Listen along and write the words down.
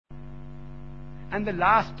And the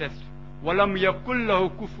last test, وَلَمْ يَكُلْ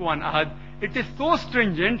لَهُ كُفُوًا أَحَدٌ. It is so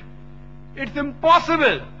stringent, it's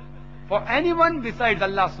impossible for anyone besides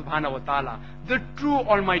Allah subhanahu wa ta'ala, the true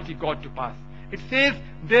Almighty God, to pass. It says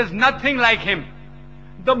there's nothing like Him.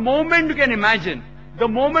 The moment you can imagine, the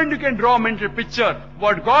moment you can draw a mental picture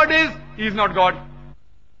what God is, He is not God.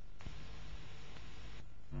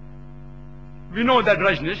 We know that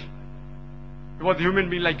Rajneesh, he was a human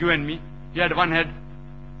being like you and me. He had one head,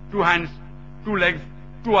 two hands, two legs,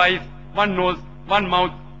 two eyes, one nose, one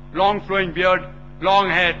mouth, long flowing beard, long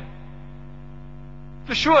hair.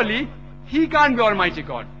 So surely, He can't be Almighty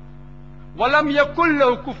God. وَلَمْ يَكُلْ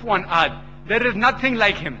لَهُ كُفُوًا أَحَدٌ. There is nothing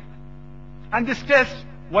like Him. And this test,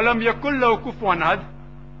 وَلَمْ يَكُلْ لَهُ كُفُوًا أَحَدٌ,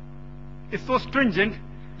 is so stringent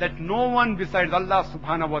that no one besides Allah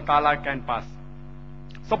subhanahu wa ta'ala can pass.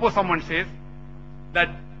 Suppose someone says that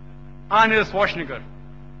Arnold Schwarzenegger.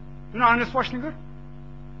 You know Arnold Schwarzenegger?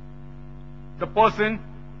 The person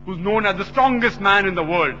who's known as the strongest man in the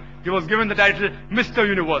world. He was given the title Mr.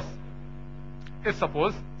 Universe. If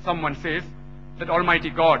suppose someone says that Almighty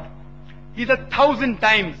God is 1,000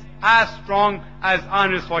 times as strong as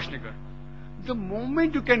Arnold Schwarzenegger, the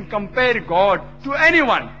moment you can compare God to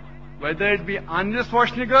anyone, whether it be Arnold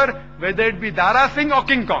Schwarzenegger, whether it be Dara Singh or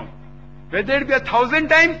King Kong, whether it be 1,000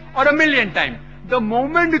 times or 1,000,000 times, the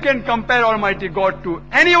moment you can compare Almighty God to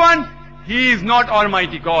anyone, He is not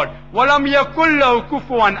Almighty God. وَلَمْ يَكُلْ لَهُ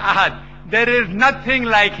كُفُوًا أَحَدٌ. There is nothing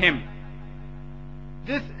like Him.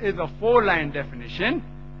 This is a 4-line definition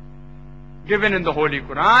given in the Holy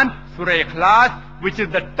Quran, Surah Ikhlas, which is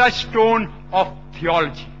the touchstone of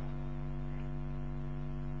theology.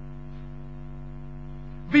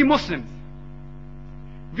 We Muslims,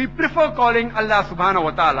 we prefer calling Allah subhanahu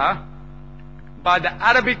wa ta'ala by the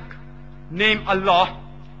Arabic name Allah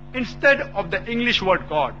instead of the English word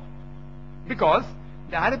God. Because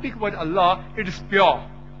the Arabic word Allah, it is pure,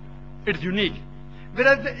 it is unique.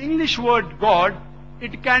 Whereas the English word God,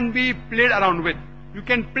 it can be played around with. You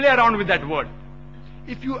can play around with that word.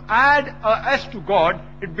 If you add a S to God,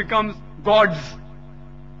 it becomes gods,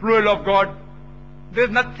 plural of God. There's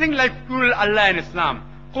nothing like plural Allah in Islam.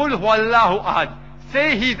 Qul huwallahu ahad.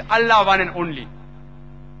 Say He is Allah, one and only.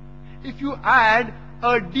 If you add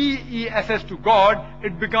a D-E-S-S to God,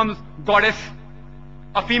 it becomes goddess,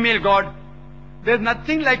 a female God. There's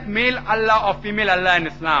nothing like male Allah or female Allah in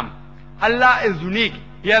Islam. Allah is unique.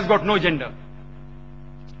 He has got no gender.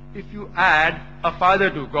 If you add a father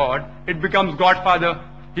to God, it becomes Godfather.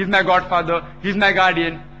 He's my Godfather. He's my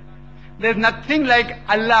guardian. There's nothing like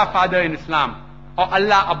Allah Father in Islam or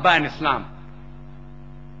Allah Abba in Islam.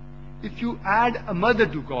 If you add a mother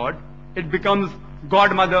to God, it becomes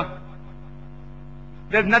Godmother.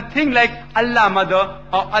 There's nothing like Allah Mother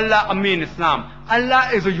or Allah Ammi in Islam. Allah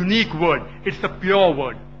is a unique word. It's a pure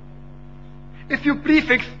word. If you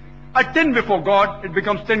prefix a tin before God, it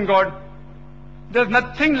becomes tin God. There's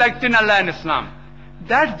nothing like tin Allah in Islam.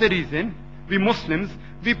 That's the reason we Muslims,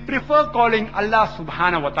 we prefer calling Allah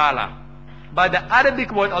subhanahu wa ta'ala by the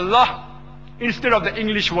Arabic word Allah instead of the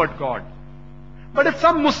English word God. But if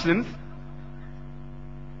some Muslims,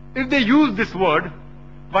 if they use this word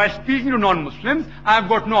while speaking to non-Muslims, I have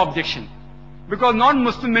got no objection. Because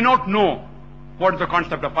non-Muslims may not know what is the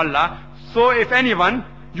concept of Allah. So if anyone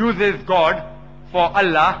uses God for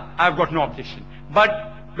Allah, I have got no objection. But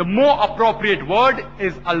the more appropriate word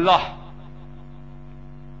is Allah.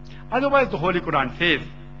 Otherwise the Holy Quran says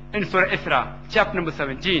in Surah Isra, chapter number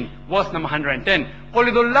 17, verse number 110, قُلِ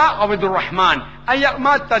ذُو اللَّهِ أَوِ ذُو الرَّحْمَنِ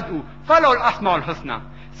أَيَّمَا تَدْعُوا فَلَهُ الْأَسْمَاءُ الْحُسْنَى.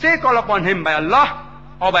 Say, call upon Him by Allah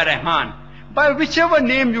or by Rahman. By whichever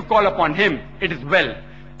name you call upon Him, it is well.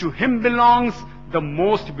 To Him belongs the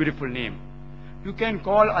most beautiful name. You can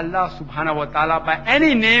call Allah subhanahu wa ta'ala by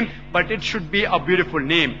any name, but it should be a beautiful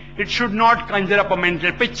name. It should not conjure up a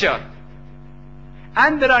mental picture.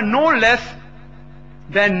 And there are no less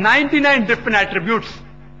than 99 different attributes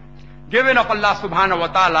given of Allah subhanahu wa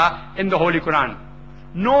ta'ala in the Holy Quran.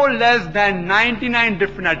 No less than 99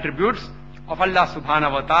 different attributes of Allah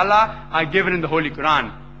subhanahu wa ta'ala are given in the Holy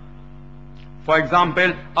Quran. For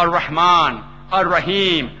example, Ar-Rahman,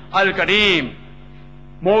 Ar-Rahim, Al-Kareem,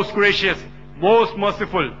 most gracious, most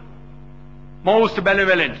merciful, most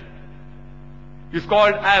benevolent. He's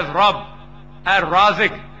called as Rabb, as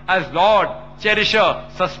Razik, as Lord,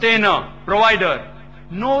 Cherisher, Sustainer, Provider.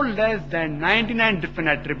 No less than 99 different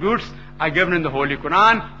attributes are given in the Holy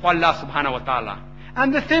Quran for Allah subhanahu wa ta'ala.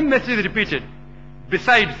 And the same message is repeated.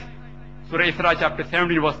 Besides Surah Isra chapter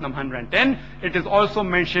 17 verse number 110, it is also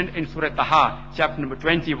mentioned in Surah Taha chapter number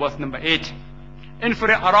 20 verse number 8. in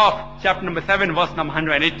Surah Araf, chapter number 7, verse number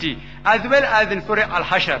 180, as well as in Surah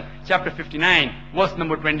Al-Hashr, chapter 59, verse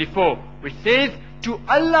number 24, which says, to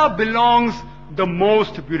Allah belongs the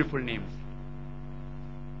most beautiful names.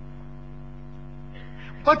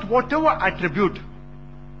 But whatever attribute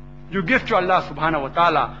you give to Allah subhanahu wa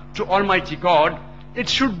ta'ala, to Almighty God, it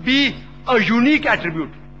should be a unique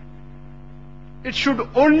attribute. It should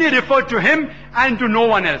only refer to Him and to no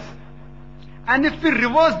one else. And if we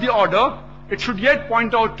reverse the order, it should yet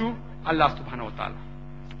point out to Allah subhanahu wa ta'ala.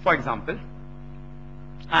 For example,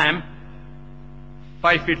 I am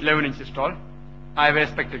 5 feet 11 inches tall. I wear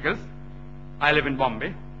spectacles. I live in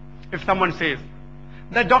Bombay. If someone says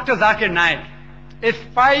that Dr. Zakir Naik is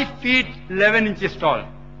 5 feet 11 inches tall,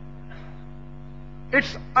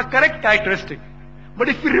 it's a correct characteristic. But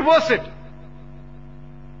if we reverse it,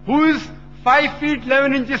 who is 5 feet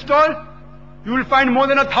 11 inches tall? You will find more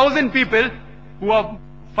than 1,000 people who are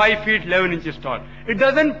 5 feet 11 inches tall. It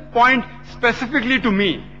doesn't point specifically to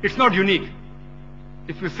me. It's not unique.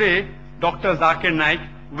 If you say Dr. Zakir Naik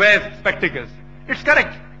wears spectacles, it's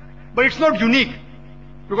correct. But it's not unique.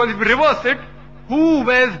 Because if you reverse it, who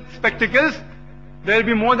wears spectacles? There will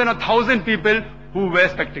be more than 1,000 people who wear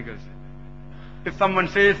spectacles. If someone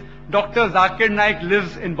says Dr. Zakir Naik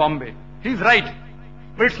lives in Bombay, he's right.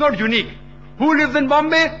 But it's not unique. Who lives in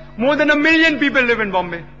Bombay? More than 1 million people live in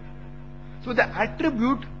Bombay. So the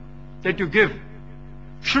attribute that you give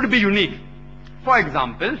should be unique. For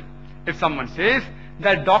example, if someone says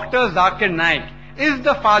that Dr. Zakir Naik is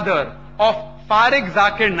the father of Farik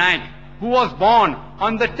Zakir Naik, who was born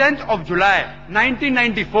on the 10th of July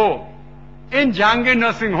 1994 in Jangir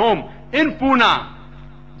Nursing Home in Pune,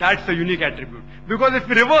 that's a unique attribute. Because if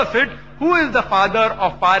we reverse it, who is the father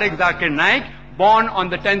of Farik Zakir Naik, born on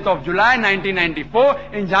the 10th of July 1994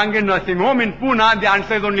 in Jangir Nursing Home in Pune? The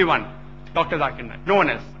answer is only one. Dr. Zakir Naik, no one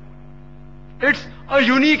else. It's a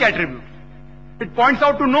unique attribute. It points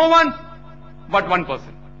out to no one but one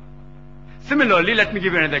person. Similarly, let me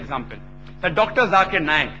give you another example. That Dr. Zakir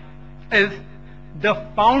Naik is the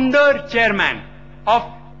founder chairman of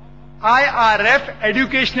IRF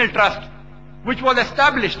Educational Trust, which was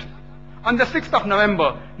established on the 6th of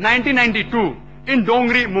November 1992 in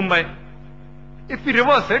Dongri, Mumbai. If we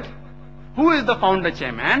reverse it, who is the founder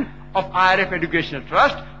chairman of IRF Educational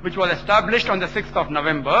Trust, which was established on the 6th of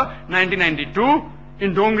November 1992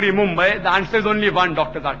 in Dongri, Mumbai? The answer is only one,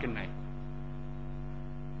 Dr. Zakir Naik.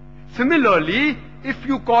 Similarly, if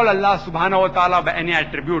you call Allah subhanahu wa ta'ala by any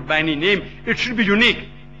attribute, by any name, it should be unique.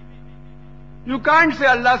 You can't say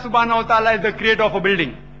Allah subhanahu wa ta'ala is the creator of a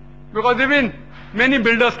building, because even many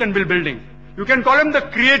builders can build buildings. You can call Him the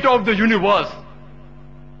creator of the universe.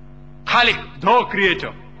 Khalik, the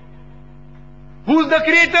creator. Who's the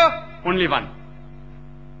creator? Only one.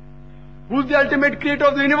 Who's the ultimate creator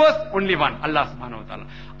of the universe? Only one, Allah subhanahu wa ta'ala.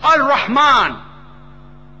 Ar-Rahman.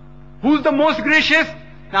 Who's the most gracious?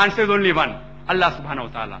 The answer is only one, Allah subhanahu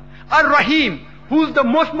wa ta'ala. Ar-Rahim. Who's the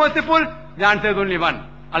most merciful? The answer is only one,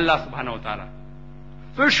 Allah subhanahu wa ta'ala.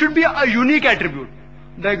 So it should be a unique attribute.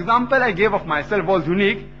 The example I gave of myself was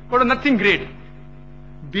unique, but nothing great.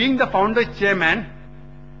 Being the founder chairman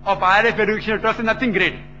of IRF Educational Trust is nothing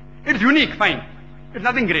great. It's unique, fine. It's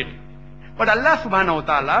nothing great. But Allah subhanahu wa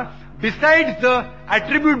ta'ala, besides the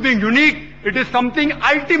attribute being unique, it is something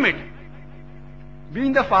ultimate.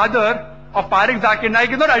 Being the father of Farik Zakir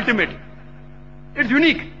Naik is not ultimate. It's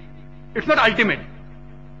unique. It's not ultimate.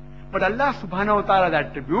 But Allah subhanahu wa ta'ala's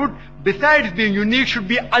attribute, besides being unique, should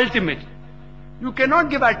be ultimate. You cannot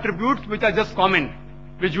give attributes which are just common,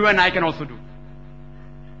 which you and I can also do.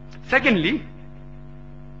 Secondly,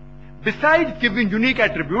 besides giving unique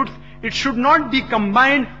attributes, it should not be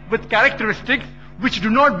combined with characteristics which do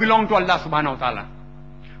not belong to Allah subhanahu wa ta'ala.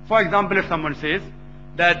 For example, if someone says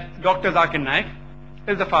that Dr. Zakir Naik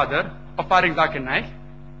is the father of Farik Zakir Naik,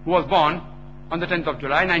 who was born on the 10th of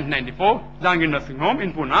July 1994, Jangir Nursing Home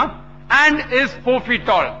in Pune, and is 4 feet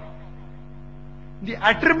tall. The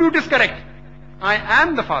attribute is correct. I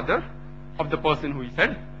am the father of the person who he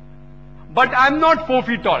said, but I am not 4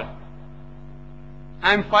 feet tall.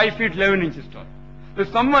 I am 5 feet 11 inches tall. If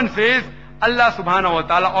someone says Allah subhanahu wa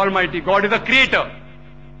ta'ala, Almighty God, is a creator,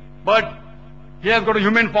 but He has got a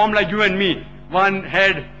human form like you and me, one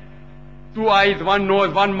head, 2 eyes, 1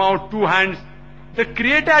 nose, 1 mouth, 2 hands. The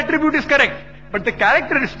creator attribute is correct, but the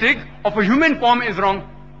characteristic of a human form is wrong.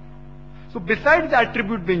 So besides the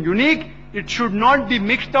attribute being unique, it should not be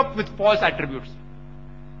mixed up with false attributes.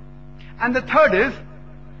 And the third is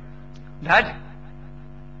that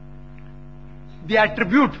the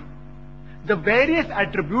attribute the various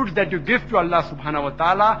attributes that you give to Allah subhanahu wa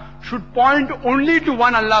ta'ala should point only to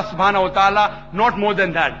one Allah subhanahu wa ta'ala, not more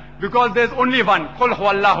than that. Because there's only one. Qul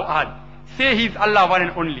huwallahu ahad. Say He's Allah, one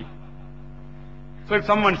and only. So if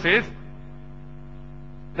someone says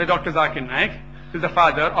that Dr. Zakir Naik is the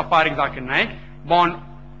father of Tariq Zakir Naik, born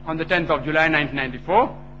on the 10th of July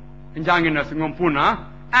 1994 in Jangir Nursing Home, Pune,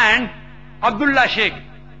 and Abdullah Sheikh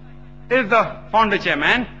is the founder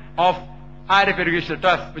chairman of IRF Irrigation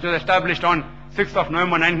Trust, which was established on 6th of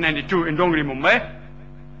November 1992 in Dongri, Mumbai.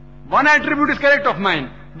 One attribute is correct of mine,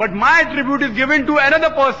 but my attribute is given to another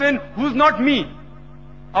person who's not me.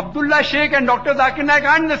 Abdullah Sheikh and Dr. Zakir Naik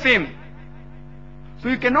aren't the same. So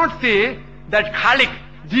you cannot say that Khalik,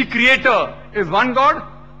 the creator, is one God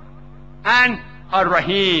and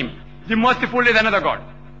Ar-Rahim, the merciful, is another God.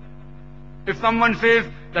 If someone says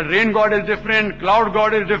that rain God is different, cloud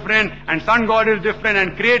God is different, and sun God is different,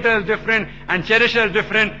 and creator is different, and cherisher is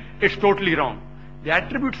different, it's totally wrong. The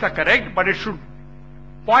attributes are correct, but it should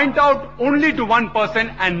point out only to one person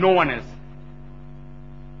and no one else.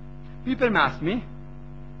 People may ask me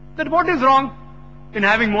that what is wrong in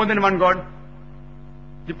having more than one God?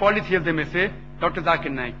 The polytheists, they may say, Dr.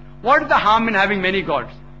 Zakir Naik, what is the harm in having many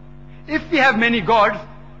gods? If we have many gods,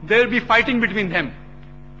 there will be fighting between them.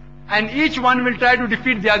 And each one will try to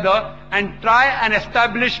defeat the other and try and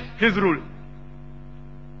establish his rule.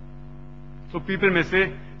 So people may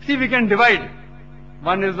say, see, we can divide.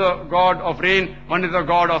 One is a God of rain, one is a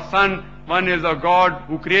God of sun, one is a God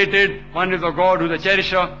who created, one is a God who is a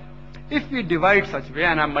cherisher. If we divide such way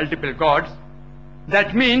and have multiple gods,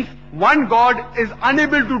 that means one God is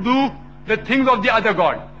unable to do the things of the other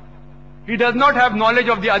God. He does not have knowledge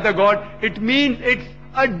of the other God. It means it's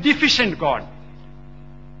a deficient God.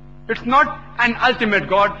 It's not an ultimate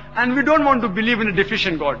God, and we don't want to believe in a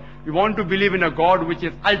deficient God. We want to believe in a God which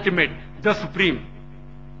is ultimate, the supreme.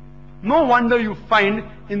 No wonder you find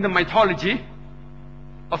in the mythology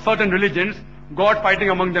of certain religions, God fighting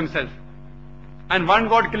among themselves. And one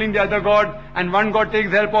God killing the other God, and one God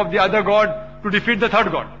takes help of the other God to defeat the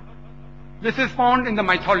third God. This is found in the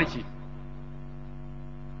mythology.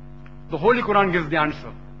 The Holy Quran gives the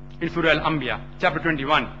answer in Surah Al-Anbiya, chapter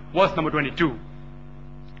 21, verse number 22.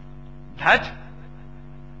 That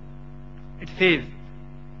it says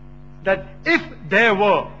that if there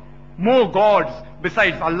were more gods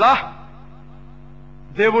besides Allah,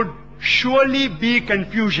 there would surely be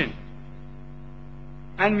confusion.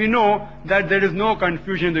 And we know that there is no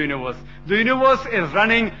confusion in the universe. The universe is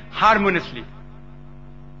running harmoniously.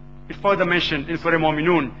 It's further mentioned in Surah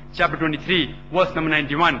Mu'minun, chapter 23, verse number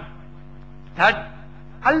 91, that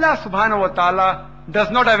Allah subhanahu wa ta'ala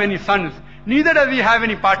does not have any sons, neither does He have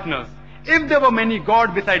any partners. If there were many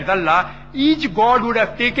gods besides Allah, each God would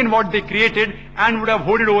have taken what they created and would have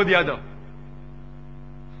hoarded over the other.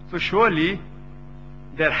 So surely,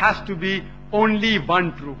 there has to be only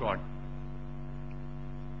one true God.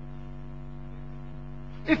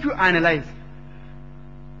 If you analyze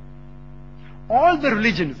all the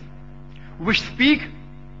religions which speak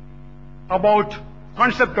about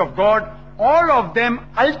concept of God, all of them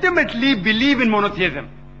ultimately believe in monotheism.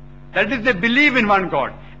 That is, they believe in one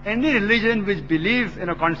God. Any religion which believes in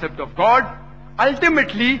a concept of God,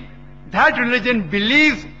 ultimately that religion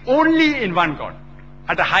believes only in one God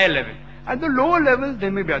at a higher level. At the lower level, there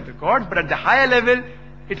may be other gods, but at the higher level,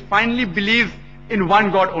 it finally believes in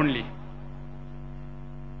one God only.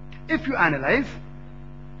 If you analyze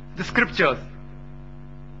the scriptures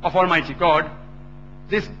of Almighty God,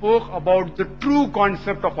 they spoke about the true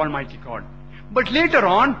concept of Almighty God. But later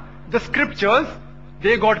on, the scriptures,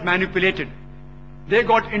 they got manipulated. They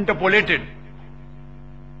got interpolated.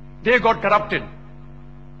 They got corrupted.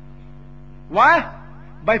 Why?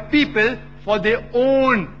 By people for their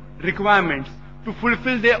own requirements, to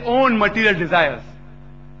fulfill their own material desires.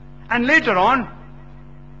 And later on,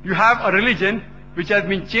 you have a religion which has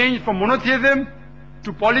been changed from monotheism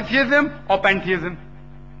to polytheism or pantheism.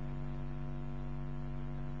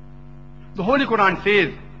 The Holy Quran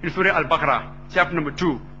says in Surah Al-Baqarah, chapter number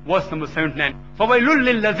 2, verse number 79,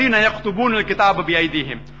 فَوَيْلٌ لِلَّذِينَ يَكْتُبُونَ الْكِتَابَ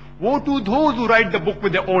بِأَيْدِيهِمْ. Woe to those who write the book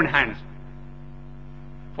with their own hands.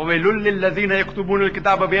 فَوَيْلٌ لِلَّذِينَ يَكْتُبُونَ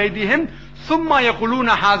الْكِتَابَ بِأَيْدِيهِمْ ثُمَّ يَقُولُونَ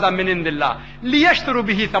هَذَا مِنْ عِنْدِ اللَّهِ لِيَشْتَرُوا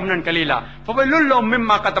بِهِ ثَمَنًا قَلِيلًا فَوَيْلٌ لَهُم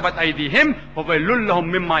مِّمَّا كَتَبَتْ أَيْدِيهِمْ وَوَيْلٌ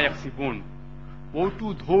لَهُم مِّمَّا يَكْسِبُونَ. Woe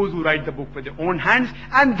to those who write the book with their own hands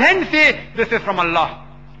and then say, this is from Allah,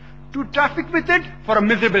 to traffic with it for a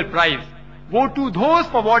miserable price. Woe to those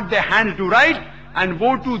for what their hands do write, and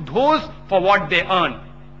woe to those for what they earn.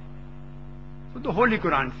 So the Holy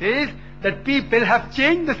Quran says that people have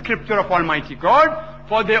changed the scripture of Almighty God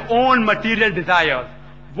for their own material desires.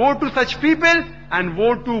 Woe to such people and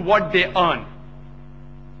woe to what they earn.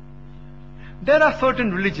 There are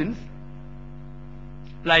certain religions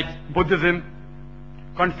like Buddhism,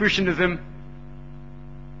 Confucianism,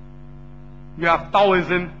 you have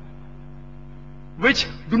Taoism, which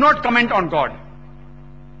do not comment on God.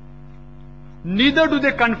 Neither do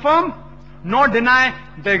they confirm nor deny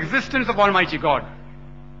the existence of Almighty God.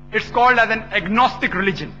 It's called as an agnostic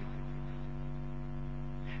religion.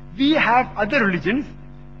 We have other religions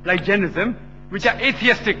like Jainism, which are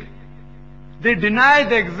atheistic. They deny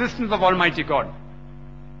the existence of Almighty God.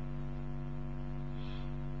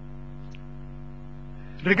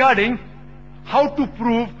 Regarding how to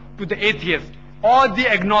prove to the atheist or the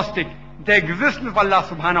agnostic the existence of Allah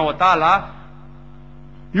subhanahu wa ta'ala,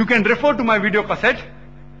 you can refer to my video cassette,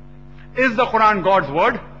 Is the Quran God's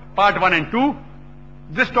Word? Part 1 and 2.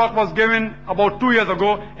 This talk was given about 2 years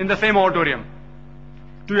ago in the same auditorium.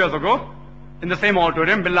 2 years ago, in the same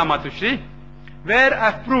auditorium, Billah Matushri, where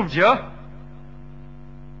I've proved here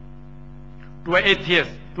to an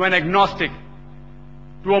atheist, to an agnostic,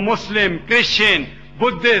 to a Muslim, Christian,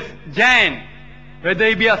 Buddhist, Jain, whether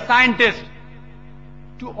he be a scientist,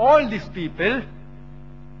 to all these people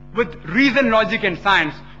with reason, logic and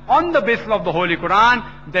science, on the basis of the Holy Quran,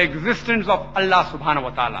 the existence of Allah subhanahu wa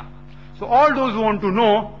ta'ala. So all those who want to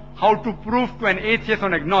know how to prove to an atheist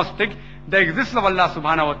or agnostic the existence of Allah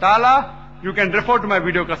subhanahu wa ta'ala, you can refer to my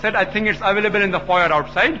video cassette. I think it's available in the foyer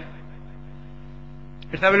outside.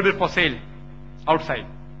 It's available for sale outside.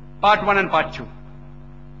 Part 1 and Part 2.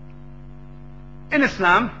 In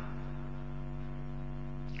Islam,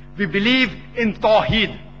 we believe in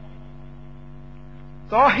Tawheed.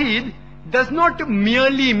 Tawheed does not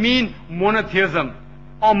merely mean monotheism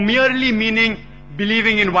or merely meaning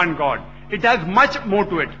believing in one God. It has much more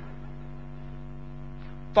to it.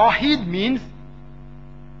 Tawheed means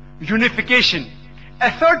unification,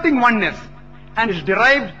 asserting oneness, and is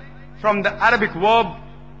derived from the Arabic verb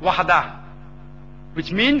wahda,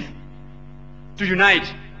 which means to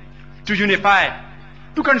unite, to unify,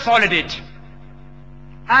 to consolidate.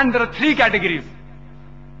 And there are 3 categories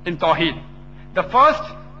in Tawheed. The first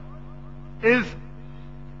is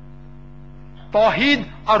Tawheed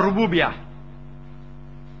al-Rububiyah.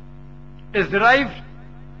 Is derived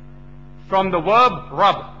from the verb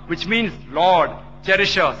Rabb, which means Lord,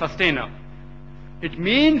 cherisher, sustainer. It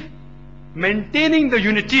means maintaining the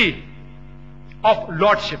unity of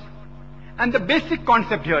lordship. And the basic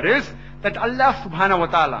concept here is that Allah subhanahu wa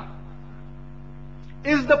ta'ala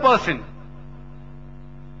is the person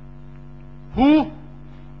who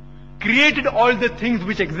created all the things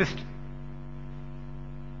which exist.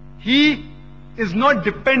 He is not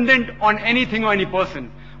dependent on anything or any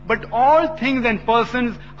person, but all things and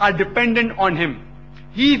persons are dependent on Him.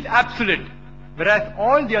 He is absolute, whereas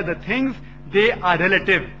all the other things, they are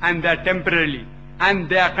relative and they are temporary and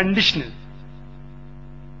they are conditional.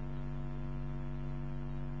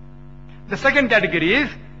 The second category is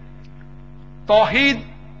Tawheed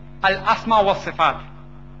al-Asma wa Sifat,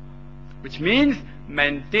 which means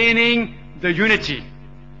maintaining the unity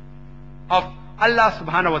of Allah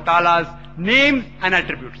subhanahu wa ta'ala's names and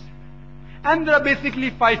attributes. And there are basically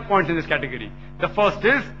 5 points in this category. The first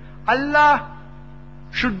is, Allah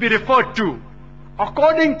should be referred to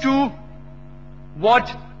according to what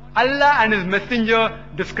Allah and His Messenger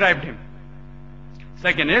described Him.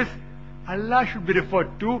 Second is, Allah should be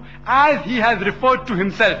referred to as He has referred to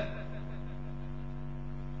Himself.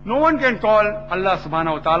 No one can call Allah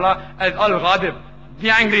subhanahu wa ta'ala as Al-Ghadib, the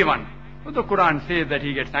angry one. So the Quran says that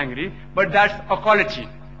He gets angry, but that's a quality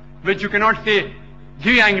which you cannot say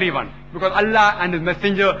the angry one, because Allah and His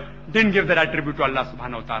Messenger didn't give that attribute to Allah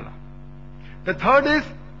subhanahu wa ta'ala. The third is,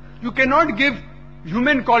 you cannot give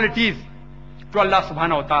human qualities to Allah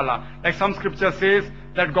subhanahu wa ta'ala. Like some scripture says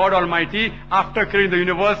that God Almighty, after creating the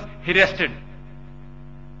universe, He rested.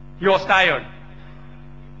 He was tired.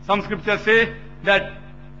 Some scriptures say that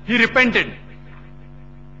He repented.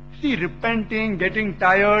 See, repenting, getting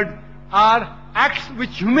tired are acts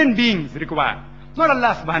which human beings require, not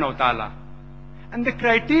Allah subhanahu wa ta'ala. And the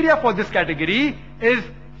criteria for this category is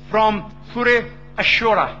from Surah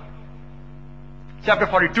Ash-Shura, chapter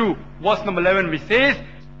 42, verse number 11, which says,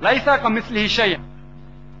 Laisa kamislihi shay'un,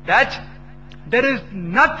 that there is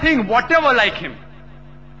nothing whatever like Him.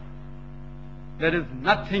 There is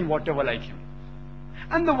nothing whatever like Him.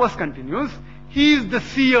 And the verse continues, He is the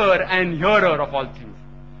seer and hearer of all things.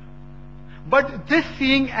 But this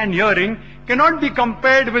seeing and hearing cannot be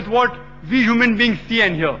compared with what we human beings see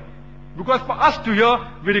and hear. Because for us to hear,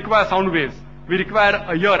 we require sound waves. We require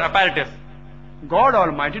a ear apparatus. God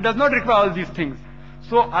Almighty does not require all these things.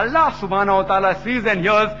 So Allah subhanahu wa ta'ala sees and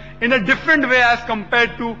hears in a different way as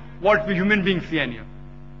compared to what we human beings see and hear.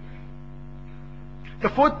 The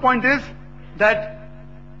fourth point is that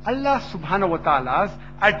Allah subhanahu wa ta'ala's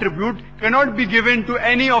attribute cannot be given to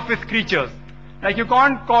any of his creatures. Like you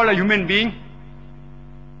can't call a human being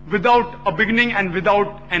without a beginning and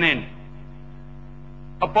without an end.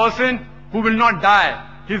 A person who will not die,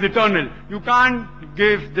 he is eternal. You can't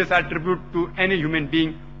give this attribute to any human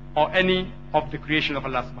being or any of the creation of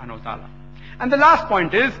Allah subhanahu wa ta'ala. And the last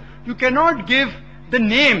point is, you cannot give the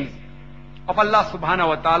names of Allah subhanahu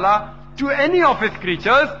wa ta'ala to any of his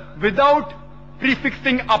creatures without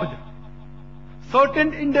prefixing abd.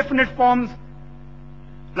 Certain indefinite forms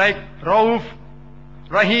like Rauf,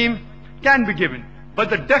 Rahim can be given. But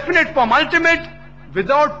the definite form, ultimate,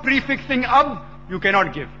 without prefixing abd, you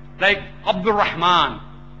cannot give. Like Abdur Rahman,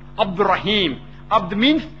 Abdur Rahim. Abd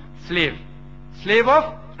means slave. Slave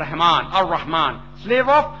of Rahman, Ar-Rahman. Slave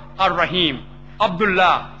of Ar-Rahim.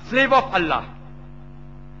 Abdullah, slave of Allah.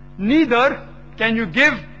 Neither can you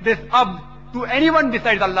give this abd to anyone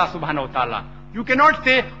besides Allah subhanahu wa ta'ala. You cannot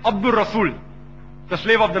say Abdur Rasul, the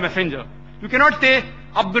slave of the messenger. You cannot say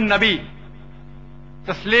Abdul Nabi,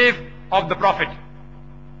 the slave of the prophet.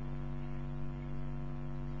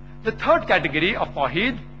 The third category of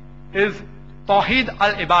Tawheed is Tawheed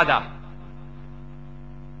al-Ibadah.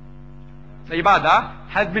 The Ibadah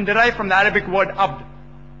has been derived from the Arabic word abd,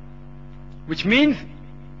 which means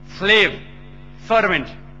slave, servant.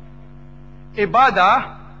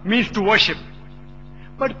 Ibadah means to worship.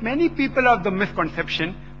 But many people have the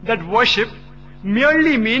misconception that worship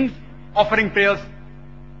merely means offering prayers.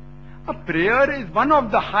 A prayer is one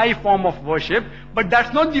of the high form of worship, but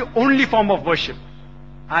that's not the only form of worship.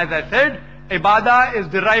 As I said, Ibadah is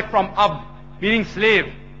derived from abd, meaning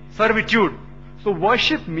slave, servitude. So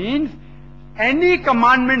worship means any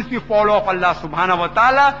commandments you follow of Allah subhanahu wa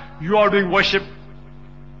ta'ala, you are doing worship.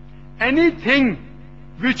 Anything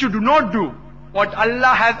which you do not do, what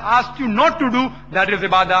Allah has asked you not to do, that is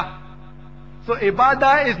Ibadah. So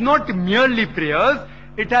Ibadah is not merely prayers,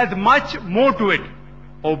 it has much more to it.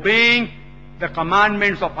 Obeying the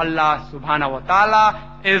commandments of Allah subhanahu wa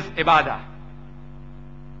ta'ala is Ibadah.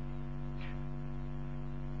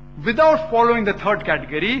 Without following the third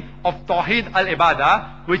category of Tawheed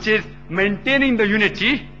al-Ibadah, which is maintaining the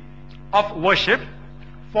unity of worship,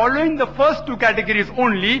 following the first two categories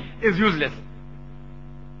only is useless.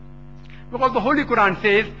 Because the Holy Quran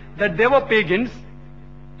says that there were pagans,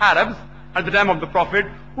 Arabs, at the time of the Prophet,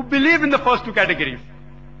 who believed in the first two categories.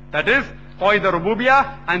 That is, Tawheed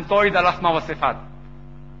al-Rububiyyah and Tawheed al-Asma wa Sifat.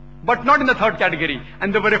 But not in the third category.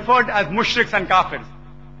 And they were referred as mushriks and kafirs,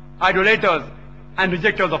 idolaters and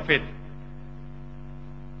rejectors of faith.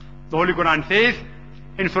 The Holy Quran says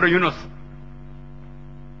in Surah Yunus,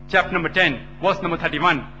 chapter number 10, verse number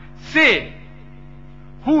 31, say,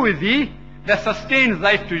 who is he that sustains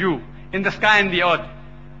life to you in the sky and the earth?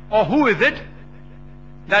 Or who is it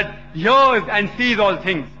that hears and sees all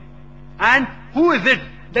things? And who is it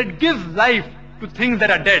that gives life to things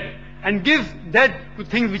that are dead and gives death to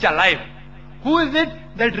things which are alive? Who is it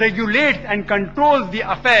that regulates and controls the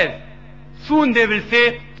affairs? Soon they will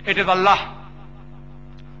say, it is Allah.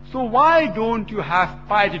 So why don't you have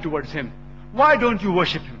piety towards Him? Why don't you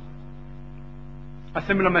worship Him? A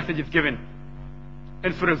similar message is given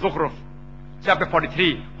in Surah Zukhruf, chapter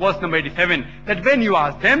 43, verse number 87, that when you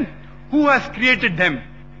ask them, who has created them?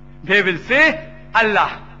 They will say,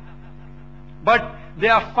 Allah. But they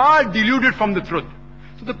are far deluded from the truth.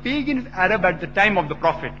 So the pagans Arab at the time of the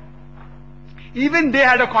Prophet, even they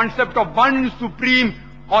had a concept of one supreme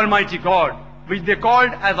Almighty God, which they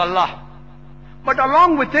called as Allah. But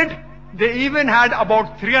along with it, they even had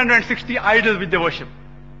about 360 idols which they worship.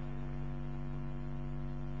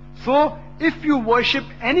 So, if you worship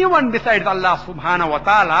anyone besides Allah subhanahu wa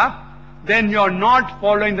ta'ala, then you are not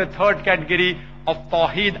following the third category of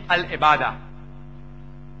Tawheed al-Ibadah.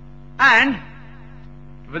 And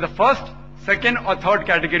with the first, second or third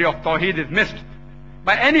category of Tawheed is missed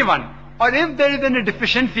by anyone, or if there is any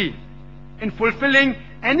deficiency in fulfilling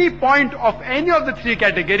any point of any of the three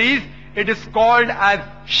categories, it is called as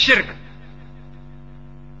shirk.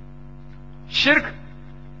 Shirk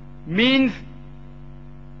means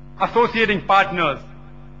associating partners.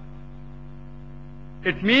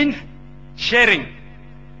 It means sharing.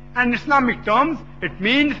 And in Islamic terms, it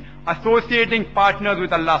means associating partners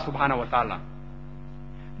with Allah subhanahu wa ta'ala.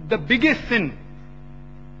 The biggest sin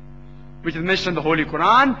which is mentioned in the Holy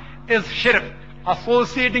Quran is shirk,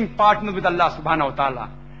 associating partners with Allah subhanahu wa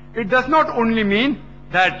ta'ala. It does not only mean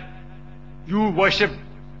that you worship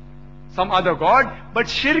some other God, but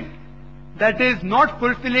shirk that is not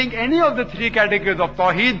fulfilling any of the three categories of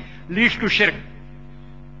Tawheed, leads to shirk.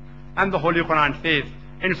 And the Holy Quran says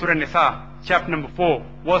in Surah Nisa, chapter number 4,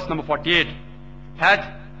 verse number 48,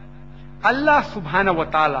 that Allah subhanahu wa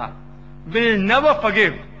ta'ala will never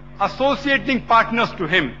forgive associating partners to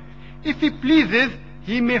Him. If He pleases,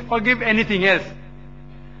 He may forgive anything else.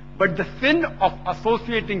 But the sin of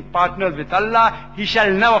associating partners with Allah, He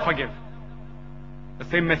shall never forgive. The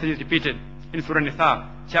same message is repeated in Surah Nisa,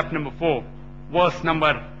 chapter number 4, verse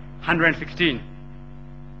number 116.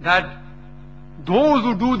 That those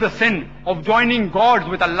who do the sin of joining gods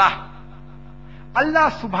with Allah,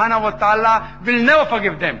 Allah subhanahu wa ta'ala will never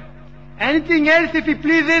forgive them. Anything else, if He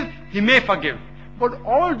pleases, He may forgive. But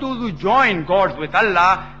all those who join gods with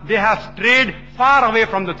Allah, they have strayed far away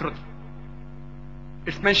from the truth.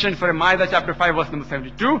 It's mentioned in Surah Ma'idah chapter 5 verse number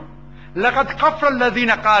 72. لَقَدْ كَفْرَ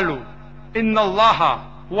الَّذِينَ قَالُوا إِنَّ اللَّهَ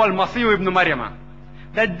هُوَ الْمَسِيحُ ابْنُ مَرْيَمَ.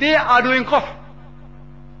 That they are doing kufr.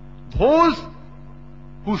 Those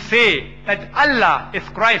who say that Allah is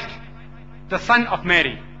Christ, the son of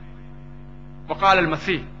Mary. وَقَالَ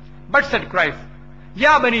الْمَسِيحُ. But said Christ,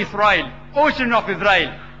 Ya Bani Israel, O children of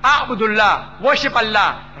Israel, A'budullah, worship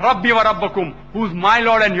Allah, Rabbi wa Rabbakum, who is my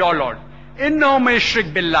Lord and your Lord. Innahu may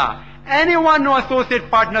yushrik billah. Anyone who associates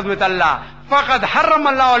partners with Allah, faqad harram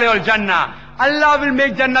Allah alayhi al-jannah. Allah will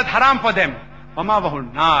make Jannat haram for them. وَمَا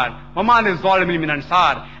وَهُ النَّارِ وَمَا لِلظَّالِمِينَ مِنْ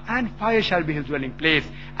أَنصَارٍ. And fire shall be his dwelling place,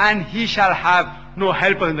 and he shall have no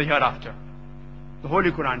helper in the hereafter. The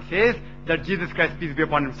Holy Quran says that Jesus Christ, peace be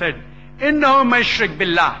upon him, said, Innahu may yushrik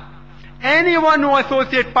billah. Anyone who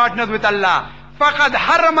associates partners with Allah, faqad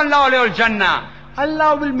harram Allah alayhi al-jannah.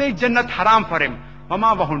 Allah will make Jannat haram for him.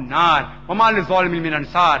 وَمَا وَهُ النَّارِ وَمَا لِلظَّالِمِينَ مِنْ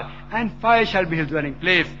أَنصَارٍ. And fire shall be his dwelling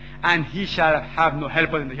place, and he shall have no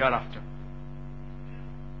helper in the hereafter.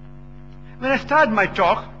 When I started my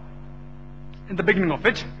talk, in the beginning of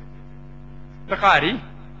it, the Qari,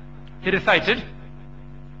 he recited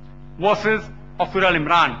verses of Surah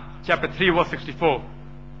Al-Imran, chapter 3, verse 64,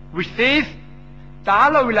 which says,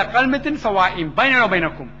 Ta'ala ila kalmatin sawa'im bainana wa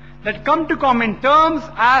bainakum. That come to common terms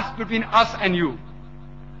as between us and you.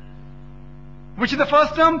 Which is the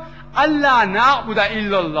first term? Allah na'budu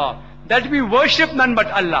illallah. That we worship none but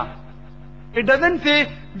Allah. It doesn't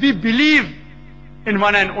say we believe in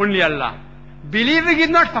one and only Allah. Believing is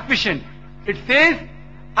not sufficient. It says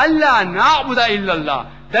Allah na'budu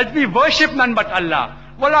illallah. That we worship none but Allah.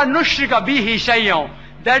 Wala nushrika bihi shay'an.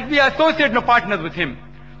 That we associate no partners with Him.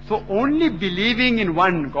 So only believing in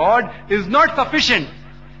one God is not sufficient.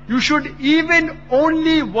 You should even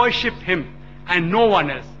only worship Him and no one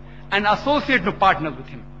else, and associate no partners with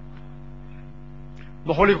Him.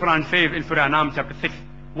 The Holy Quran says in Surah Anam chapter 6,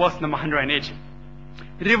 verse number 108,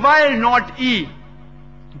 Revile not ye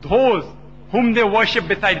those whom they worship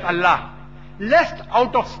besides Allah, lest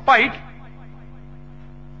out of spite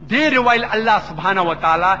they revile Allah subhanahu wa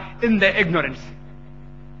ta'ala in their ignorance.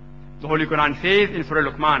 The Holy Quran says in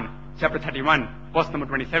Surah Luqman, chapter 31, verse number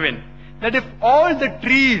 27, that if all the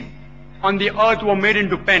trees on the earth were made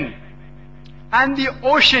into pen, and the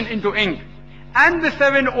ocean into ink, and the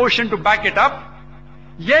seven oceans to back it up,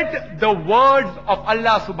 yet the words of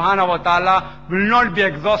Allah subhanahu wa ta'ala will not be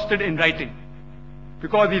exhausted in writing,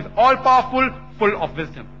 because He is all-powerful, full of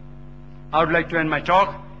wisdom. I would like to end my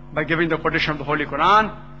talk by giving the quotation of the Holy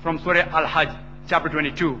Quran from Surah Al-Hajj, chapter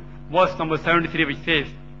 22, verse number 73, which says,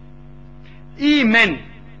 Ye men,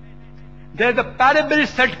 there is a parable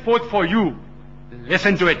set forth for you.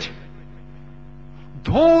 Listen to it.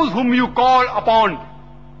 Those whom you call upon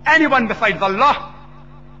anyone besides Allah,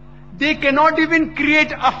 they cannot even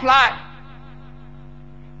create a fly.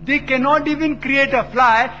 They cannot even create a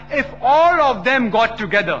fly if all of them got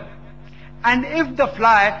together. And if the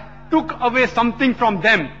fly took away something from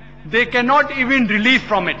them, they cannot even release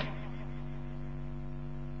from it.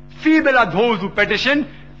 Feeble are those who petition,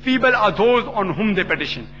 feeble are those on whom they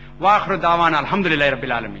petition. Wa akhiru da'wana alhamdulillahi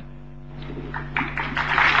rabbil alameen.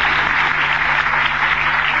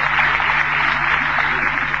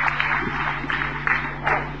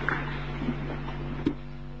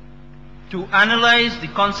 To analyze the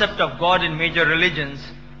concept of God in major religions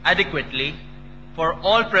adequately for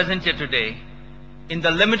all present here today, in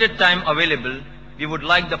the limited time available, we would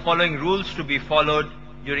like the following rules to be followed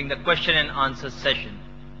during the question and answer session.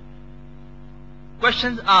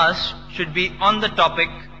 Questions asked should be on the topic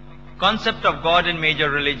concept of God in major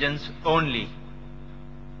religions only.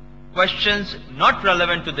 Questions not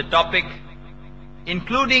relevant to the topic,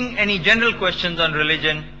 including any general questions on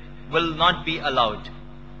religion, will not be allowed.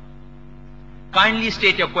 Kindly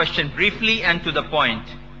state your question briefly and to the point.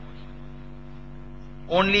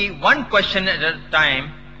 Only one question at a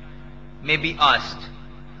time may be asked.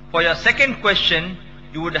 For your second question,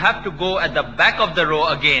 you would have to go at the back of the row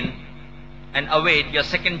again and await your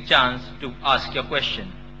second chance to ask your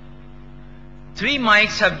question. 3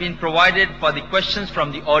 mics have been provided for the questions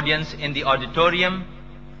from the audience in the auditorium.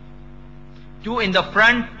 2 in the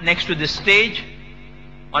front next to the stage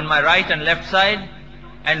on my right and left side,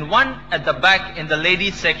 and 1 at the back in the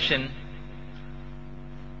ladies section.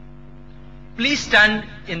 Please stand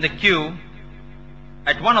in the queue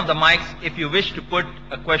at one of the mics if you wish to put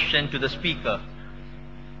a question to the speaker,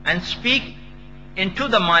 and speak into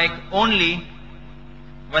the mic only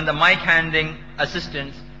when the mic handing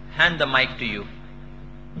assistants hand the mic to you.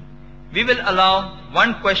 We will allow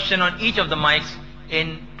 1 question on each of the mics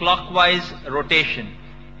in clockwise rotation.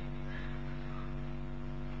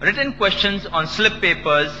 Written questions on slip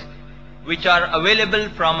papers, which are available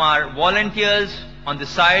from our volunteers on the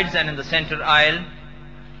sides and in the center aisle,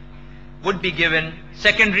 would be given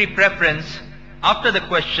secondary preference after the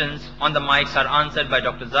questions on the mics are answered by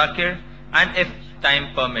Dr. Zakir and if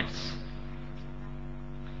time permits.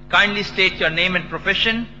 Kindly state your name and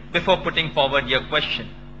profession before putting forward your question.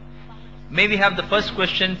 May we have the first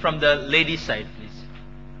question from the ladies' side, please?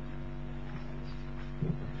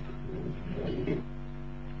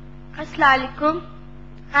 Assalamu alaikum.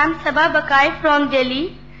 I am Sabah Bakai from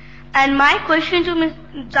Delhi, and my question to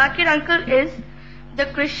Mr. Zakir uncle is, the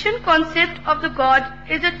Christian concept of the God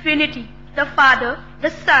is a Trinity, the Father, the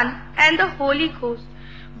Son and the Holy Ghost.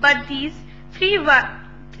 But these three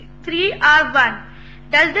are one.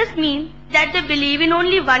 Does this mean that they believe in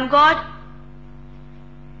only one God?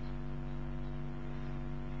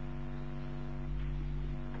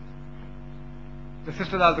 The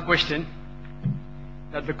sister asked the question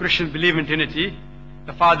that the Christians believe in Trinity,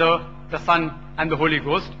 the Father, the Son and the Holy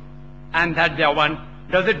Ghost, and that they are one.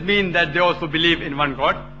 Does it mean that they also believe in one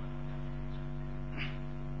God?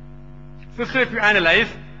 Sister, if you analyze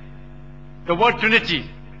the word Trinity,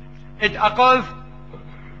 it occurs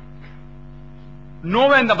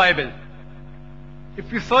nowhere in the Bible.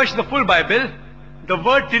 If you search the full Bible, the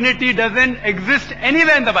word Trinity doesn't exist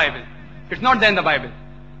anywhere in the Bible. It's not there in the Bible.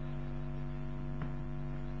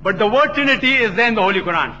 But the word Trinity is there in the Holy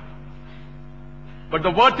Quran. But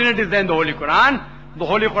the word Trinity is there in the Holy Quran. The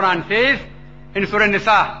Holy Quran says in Surah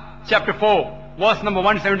Nisa, chapter 4, verse number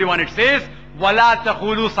 171, it says, وَلَا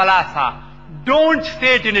تَقُولُوا ثَلَاثًا. Don't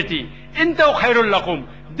say Trinity. إِنْتَوْ خَيْرٌ لَكُمْ.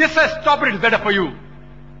 This has stopped it, it's better for you.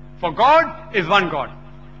 For God is one God.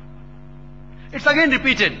 It's again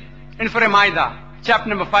repeated in Surah Ma'idah, chapter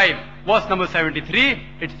number 5, verse number 73.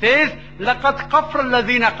 It says, لَقَدْ كَفْرَ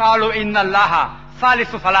الَّذِينَ قَالُوا إِنَّ اللَّهَ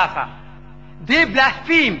ثَالِثُ ثَلَاثًا. They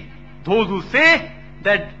blaspheme those who say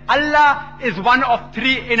that Allah is one of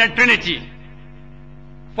 3 in a Trinity.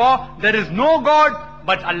 For there is no God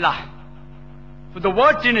but Allah. So the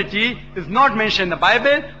word Trinity is not mentioned in the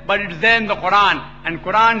Bible, but it is there in the Quran. And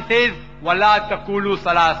Quran says, وَلَا تَقُولُوا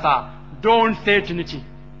ثَلَاثًا. Don't say Trinity.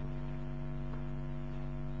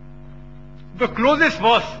 The closest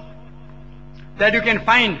verse that you can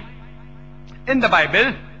find in the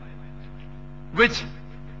Bible which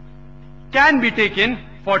can be taken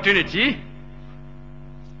for Trinity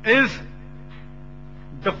is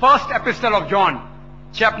the first epistle of John,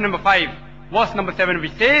 chapter number 5, verse number 7,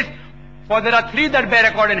 which says, for there are 3 that bear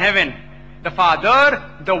record in heaven, the Father,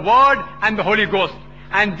 the Word and the Holy Ghost,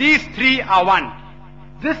 and these 3 are one.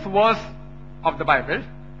 This verse of the Bible,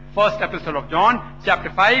 first epistle of John, chapter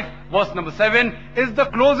 5, verse number 7, is the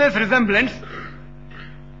closest resemblance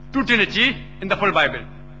to Trinity in the full Bible.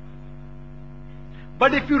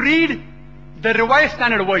 But if you read the Revised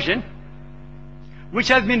Standard Version, which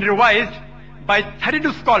has been revised by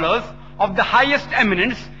 32 scholars of the highest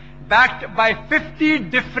eminence, backed by 50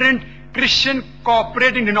 different Christian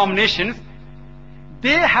cooperating denominations,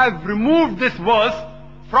 they have removed this verse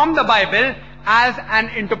from the Bible as an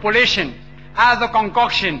interpolation, as a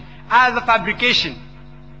concoction, as a fabrication.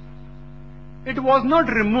 It was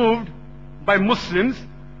not removed by Muslims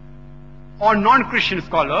or non-Christian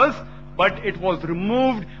scholars, but it was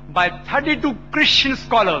removed by 32 Christian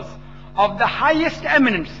scholars of the highest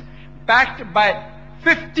eminence, backed by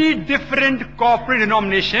 50 different corporate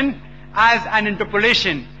denominations, as an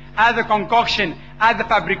interpolation, as a concoction, as a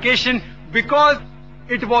fabrication, because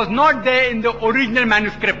it was not there in the original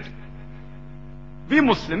manuscript. We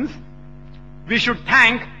Muslims, we should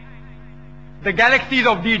thank the galaxies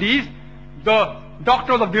of deities, the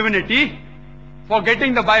doctors of divinity, for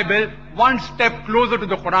getting the Bible one step closer to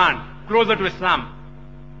the Quran, closer to Islam.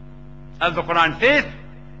 As the Quran says,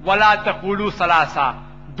 وَلَا تَقُولُوا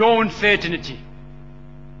ثَلَاثًا. Don't say Trinity.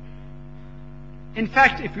 In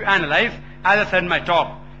fact, if you analyze, as I said in my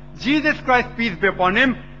talk, Jesus Christ, peace be upon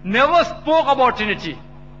him, never spoke about Trinity.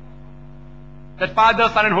 that Father,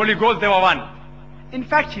 Son and Holy Ghost, they were one. In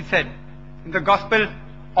fact, he said in the Gospel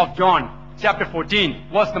of John, chapter 14,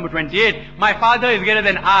 verse number 28, my Father is greater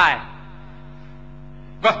than I.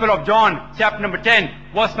 Gospel of John, chapter number 10,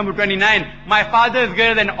 verse number 29, my Father is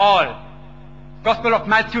greater than all. Gospel of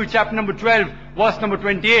Matthew, chapter number 12, verse number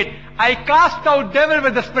 28, I cast out devil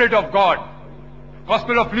with the Spirit of God.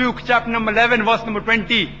 Gospel of Luke, chapter number 11, verse number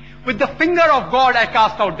 20, with the finger of God I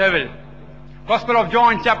cast out devil. Gospel of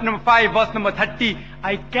John, chapter number 5, verse number 30,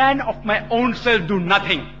 I can of my own self do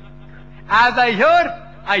nothing. As I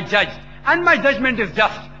hear, I judge, and my judgment is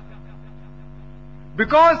just.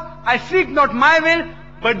 Because I seek not my will,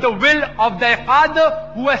 but the will of thy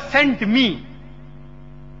Father who has sent me.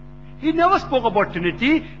 He never spoke about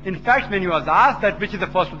Trinity. In fact, when he was asked that which is the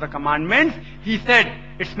first of the commandments, he said,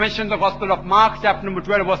 it's mentioned in the Gospel of Mark, chapter number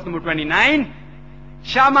 12, verse number 29,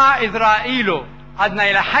 Shama Israelo,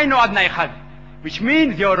 Adnai Lahaino Adnai Echad, which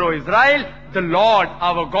means, hear, O Israel, the Lord,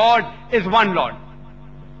 our God, is one Lord.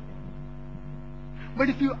 But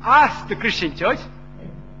if you ask the Christian church,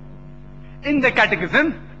 in the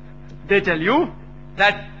catechism, they tell you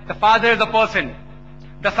that the Father is a person,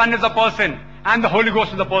 the Son is a person, and the Holy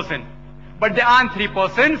Ghost is a person. But they aren't three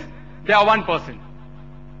persons, they are one person.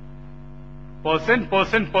 Person,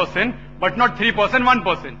 person, person, but not three person, one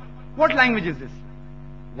person. What language is this?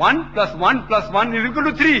 1 plus 1 plus 1 is equal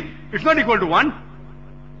to 3. It's not equal to 1.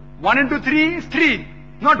 1 into 3 is 3,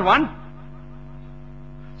 not 1.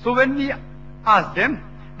 So when we ask them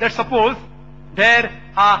that suppose there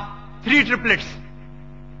are 3 triplets,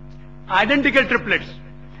 identical triplets.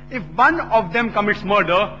 If one of them commits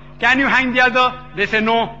murder, can you hang the other? They say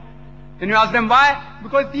no. Then you ask them why?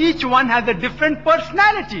 Because each one has a different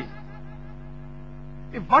personality.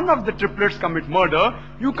 If one of the triplets commits murder,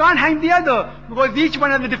 you can't hang the other because each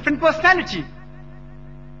one has a different personality.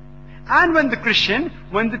 And when the Christian,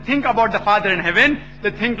 when they think about the Father in heaven,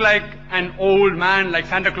 they think like an old man, like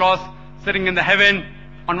Santa Claus, sitting in the heaven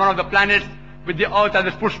on one of the planets with the earth as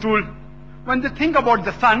his footstool. When they think about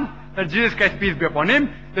the Son, that Jesus Christ, peace be upon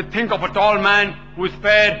him, they think of a tall man who is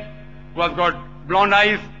fair, who has got blonde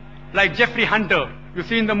eyes, like Jeffrey Hunter. You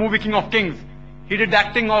see in the movie King of Kings, he did the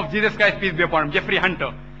acting of Jesus Christ, peace be upon him, Jeffrey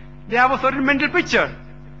Hunter. They have a certain mental picture.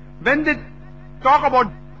 When they talk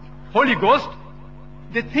about Holy Ghost,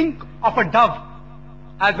 they think of a dove,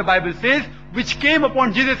 as the Bible says, which came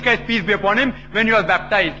upon Jesus Christ, peace be upon him, when he was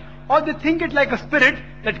baptized. Or they think it like a spirit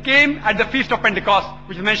that came at the Feast of Pentecost,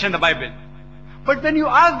 which is mentioned in the Bible. But when you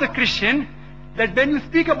ask the Christian that when you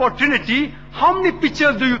speak about Trinity, how many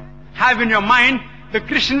pictures do you have in your mind? The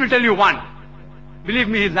Christian will tell you 1. Believe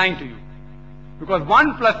me, he is lying to you. Because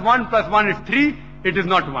 1 plus 1 plus 1 is 3, it is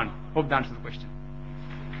not 1. Hope that answers the question.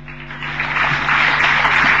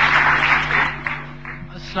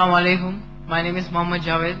 Assalamu alaikum. My name is Muhammad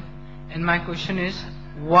Javed, and my question is,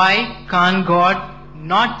 why can't God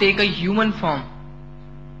not take a human form?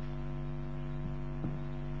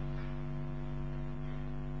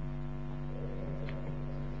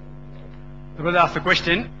 The brother asked the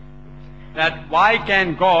question that why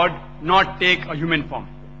can God not take a human form?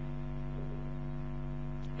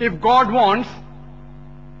 If God wants,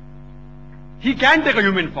 he can take a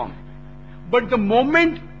human form. But the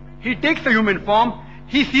moment he takes a human form,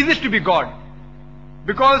 he ceases to be God.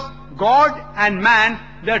 Because God and man,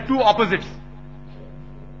 they are two opposites.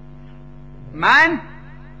 Man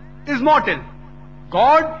is mortal.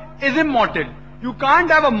 God is immortal. You can't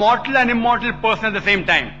have a mortal and immortal person at the same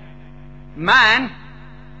time. Man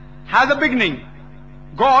has a beginning.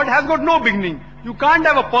 God has got no beginning. You can't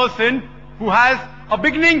have a person who has a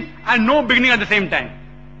beginning and no beginning at the same time.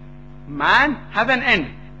 Man has an end.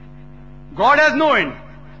 God has no end.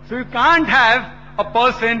 So you can't have a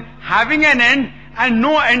person having an end and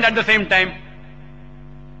no end at the same time.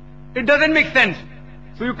 It doesn't make sense.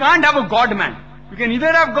 So you can't have a God-man. You can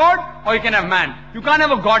either have God or you can have man. You can't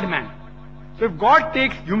have a God-man. So if God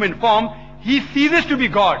takes human form, he ceases to be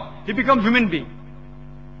God. He becomes human being.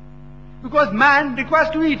 Because man requires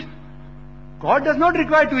to eat. God does not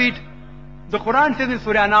require to eat. The Quran says in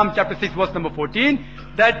Surah Anam chapter 6 verse number 14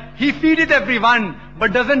 that he feedeth everyone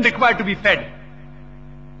but doesn't require to be fed.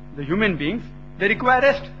 The human beings, they require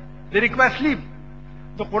rest. They require sleep.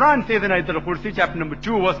 The Quran says in Ayat al-Kursi chapter number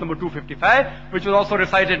 2 verse number 255, which was also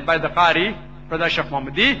recited by the Qari, Brother Ashraf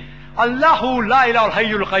Muhammadi, Allahu la ilaha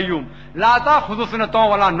al-hayyul qayyum la ta'khudhu sinatun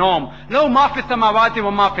wa la nawm lahu ma fis samawati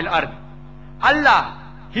wa ma fil ard.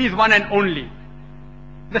 Allah, he is one and only,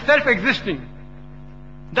 the self-existing,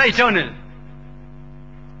 the eternal.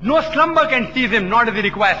 No slumber can seize him, nor does he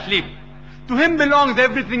require sleep. To him belongs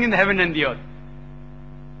everything in the heaven and the earth.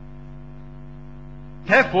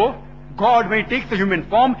 Therefore, God, when he takes the human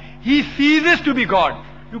form, he ceases to be God.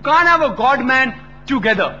 You can't have a God-man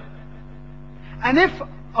together. And if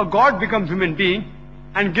a God becomes human being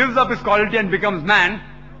and gives up his quality and becomes man,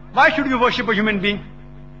 why should you worship a human being?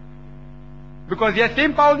 Because he has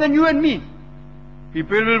same power than you and me.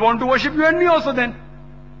 People will want to worship you and me also then.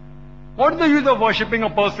 What is the use of worshipping a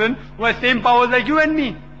person who has same powers like you and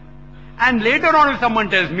me? And later on if someone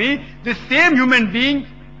tells me this same human being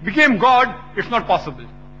became God, it's not possible.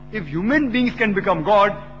 If human beings can become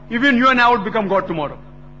God, even you and I would become God tomorrow.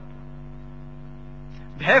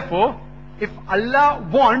 Therefore, if Allah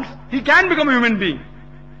wants, he can become a human being.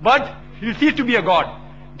 But he'll cease to be a God.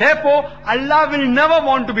 Therefore, Allah will never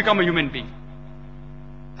want to become a human being.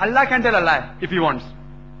 Allah can tell a lie if he wants.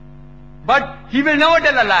 But he will never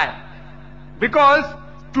tell a lie. Because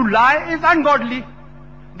to lie is ungodly.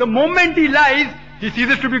 The moment he lies, he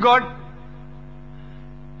ceases to be God.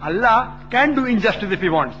 Allah can do injustice if he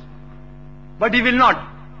wants. But he will not.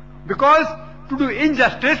 Because to do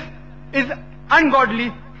injustice is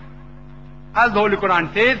ungodly. As the Holy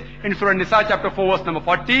Quran says in Surah Nisa chapter 4 verse number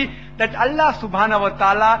 40, that Allah subhanahu wa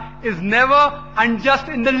ta'ala is never unjust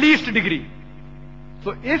in the least degree.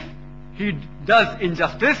 So if he does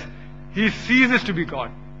injustice, he ceases to be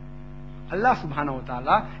God. Allah subhanahu wa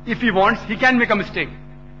ta'ala, if he wants, he can make a mistake.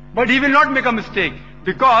 But he will not make a mistake,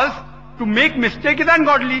 because to make mistake is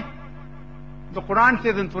ungodly. The Quran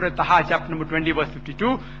says in Surah Taha chapter number 20 verse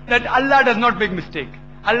 52, that Allah does not make mistake.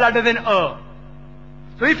 Allah doesn't err.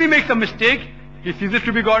 So if he makes a mistake, he ceases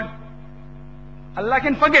to be God. Allah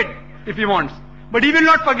can forget if he wants, but he will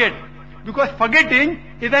not forget, because forgetting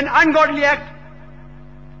is an ungodly act.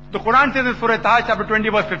 The Quran says in Surah Taha chapter 20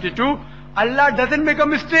 verse 52, Allah doesn't make a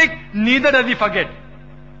mistake, neither does he forget.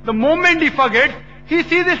 The moment he forgets, he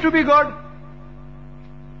ceases to be God.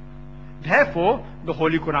 Therefore, the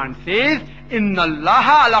Holy Quran says, Inna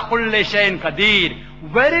Allaha ala kulli shayin qadir.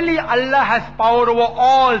 Verily Allah has power over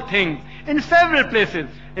all things. In several places.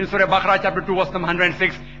 In Surah Baqarah chapter 2 verse number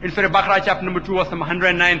 106, in Surah Baqarah chapter number 2 verse number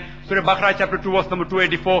 109, Surah Baqarah chapter 2 verse number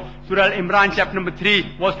 284, Surah Al-Imran chapter number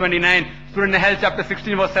 3 verse 29, Surah Nahl chapter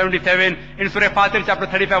 16 verse 77, in Surah Fatir chapter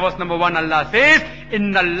 35 verse number 1, Allah says,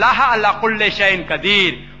 Inna Allaha ala kulli shayin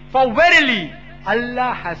qadir. For verily,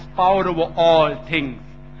 Allah has power over all things.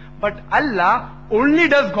 But Allah only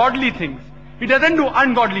does godly things. He doesn't do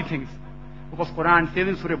ungodly things. Because Quran says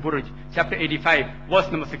in Surah Buruj, chapter 85,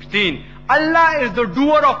 verse number 16, Allah is the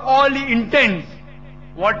doer of all he intends.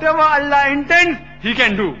 Whatever Allah intends, he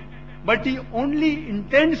can do. But he only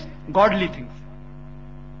intends godly things.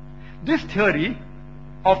 This theory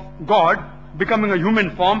of God becoming a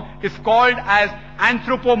human form is called as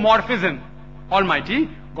anthropomorphism. Almighty,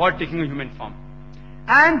 God taking a human form.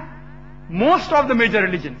 And most of the major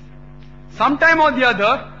religions, sometime or the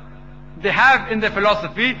other, they have in their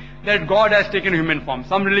philosophy that God has taken a human form.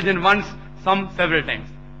 Some religion once, some several times.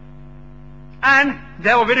 And they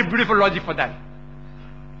have a very beautiful logic for that.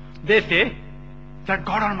 They say that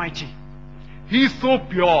God Almighty, He is so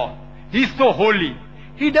pure, He is so holy.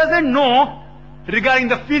 He doesn't know regarding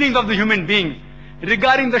the feelings of the human beings,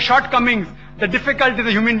 regarding the shortcomings, the difficulties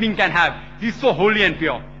the human being can have. He is so holy and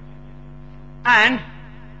pure. And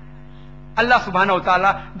Allah subhanahu wa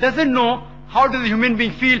ta'ala doesn't know how does a human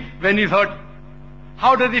being feel when he is hurt.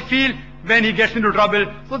 How does he feel when he gets into trouble?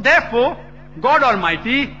 So therefore, God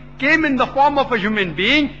Almighty came in the form of a human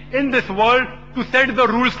being in this world to set the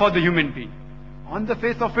rules for the human being. On the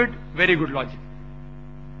face of it, very good logic.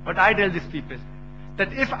 But I tell these people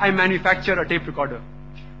that if I manufacture a tape recorder,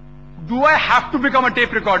 do I have to become a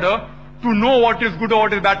tape recorder to know what is good or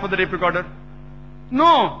what is bad for the tape recorder?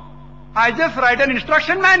 No. I just write an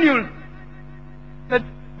instruction manual. That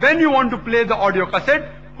when you want to play the audio cassette,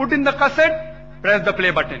 put in the cassette, press the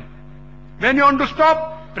play button. When you want to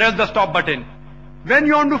stop, press the stop button. When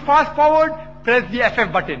you want to fast forward, press the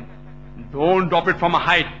FF button. Don't drop it from a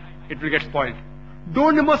height, it will get spoiled.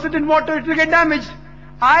 Don't immerse it in water, it will get damaged.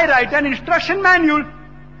 I write an instruction manual.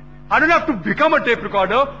 I don't have to become a tape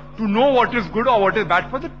recorder to know what is good or what is bad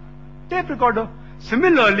for the tape recorder.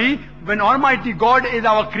 Similarly, when Almighty God is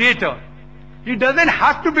our creator, He doesn't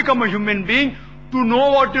have to become a human being to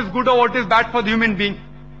know what is good or what is bad for the human being.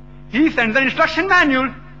 He sends an instruction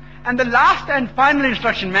manual. And the last and final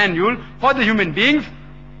instruction manual for the human beings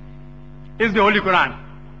is the Holy Quran.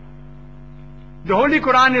 The Holy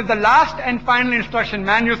Quran is the last and final instruction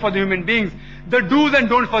manual for the human beings, the do's and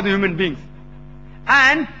don'ts for the human beings.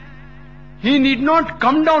 And He need not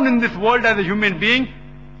come down in this world as a human being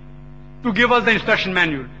to give us the instruction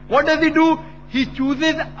manual. What does He do? He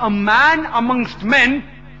chooses a man amongst men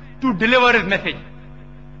to deliver His message,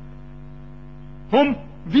 whom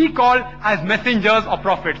we call as messengers or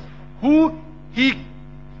prophets. who he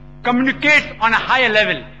communicates on a higher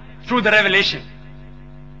level through the revelation.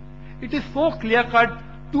 It is so clear-cut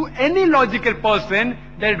to any logical person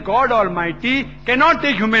that God Almighty cannot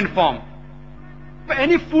take human form. But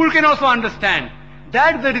any fool can also understand.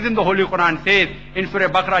 That's the reason the Holy Quran says in Surah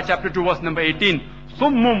Baqarah chapter 2 verse number 18,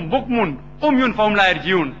 Summum bukmun umyun fahum la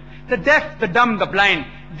yarjiun. The deaf, the dumb, the blind,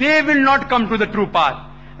 they will not come to the true path.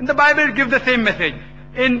 And the Bible gives the same message.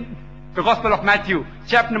 In the Gospel of Matthew,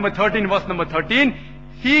 chapter number 13, verse number 13,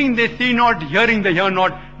 seeing they see not, hearing they hear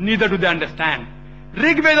not, neither do they understand.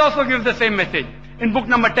 Rig Veda also gives the same message. In book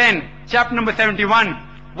number 10, chapter number 71,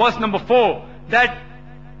 verse number 4, that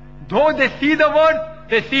though they see the word,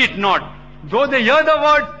 they see it not. Though they hear the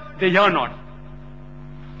word, they hear not.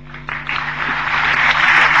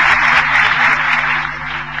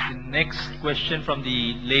 The next question from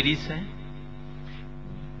the ladies.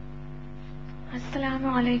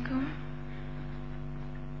 Assalamu alaikum.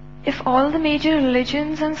 If all the major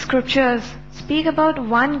religions and scriptures speak about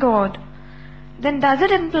one God, then does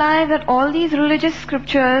it imply that all these religious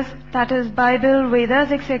scriptures, that is Bible,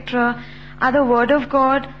 Vedas, etc., are the word of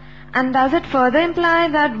God? And does it further imply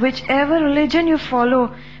that whichever religion you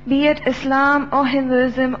follow, be it Islam or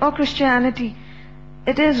Hinduism or Christianity,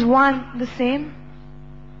 it is one, the same?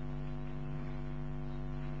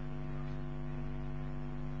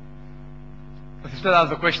 The sister asked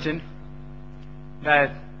the question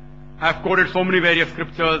that I have quoted so many various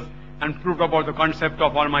scriptures and proved about the concept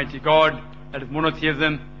of Almighty God, that is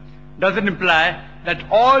monotheism. Does it imply that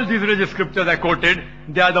all these religious scriptures I quoted,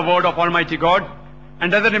 they are the word of Almighty God?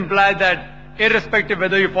 And does it imply that irrespective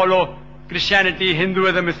whether you follow Christianity,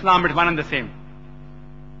 Hinduism, Islam, it's one and the same?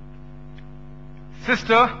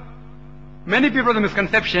 Sister, many people have the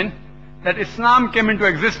misconception that Islam came into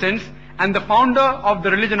existence and the founder of the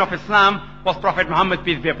religion of Islam was Prophet Muhammad,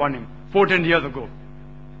 peace be upon him, 14 years ago.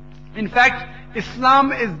 In fact,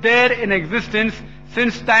 Islam is there in existence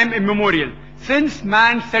since time immemorial, since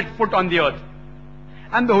man set foot on the earth.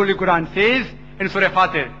 And the Holy Quran says in Surah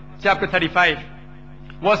Fatir, chapter 35,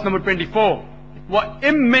 verse number 24, وَإِم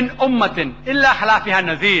مِّنْ أُمَّةٍ إِلَّا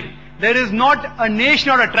خَلَافِهَا نَذِيرٌ. There is not a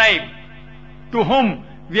nation or a tribe to whom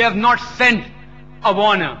we have not sent a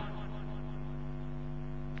warner.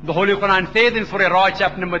 The Holy Quran says in Surah Ra,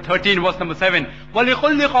 chapter number 13, verse number 7,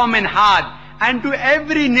 وَلِكُلِّ قَوْمٍ هَادٍ. And to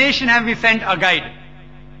every nation have we sent a guide.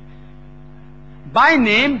 By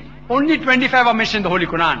name, only 25 are mentioned in the Holy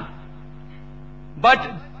Quran.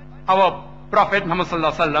 But our Prophet Muhammad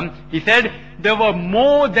sallallahu alaihi wasallam, he said there were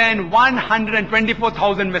more than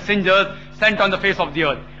 124,000 messengers sent on the face of the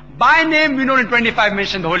earth. By name, we know only 25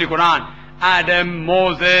 mentioned in the Holy Quran. Adam,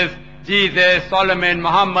 Moses, Jesus, Solomon,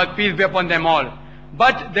 Muhammad, peace be upon them all.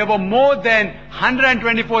 But there were more than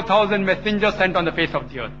 124,000 messengers sent on the face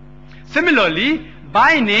of the earth. Similarly,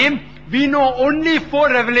 by name, we know only 4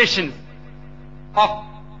 revelations of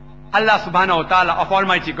Allah subhanahu wa ta'ala, of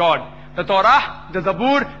Almighty God. The Torah, the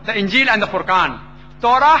Zabur, the Injil and the Furqan.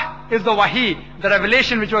 Torah is the Wahi, the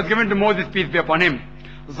revelation which was given to Moses, peace be upon him.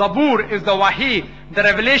 Zabur is the Wahi, the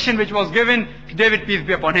revelation which was given to David, peace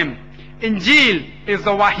be upon him. Injil is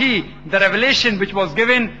the Wahi, the revelation which was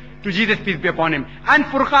given to Jesus, peace be upon him. And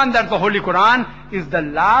Furqan, that's the Holy Quran, is the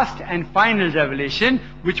last and final revelation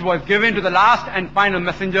which was given to the last and final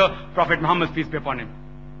messenger, Prophet Muhammad, peace be upon him.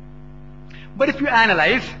 But if you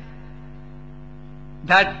analyze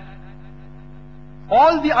that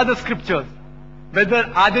all the other scriptures, whether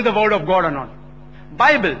are they the word of God or not,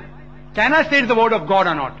 Bible, can I say it's the word of God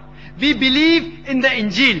or not? We believe in the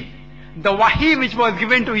Injil, the Wahi which was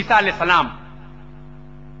given to Isa alayhi salam.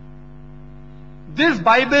 This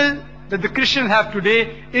Bible that the Christians have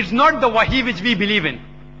today is not the Wahi which we believe in.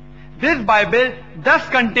 This Bible does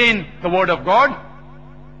contain the word of God.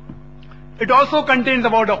 It also contains the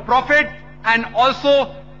word of prophet and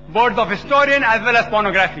also words of historian as well as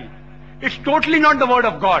pornography. It's totally not the word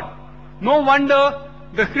of God. No wonder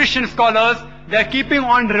the Christian scholars, they are keeping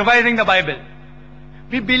on revising the Bible.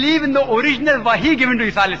 We believe in the original Wahi given to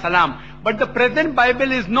Isa alayhi salam, but the present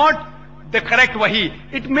Bible is not the correct Wahi.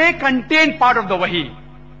 It may contain part of the Wahi.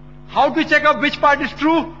 How to check up which part is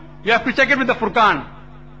true? You have to check it with the Furqan.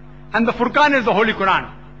 And the Furqan is the Holy Quran.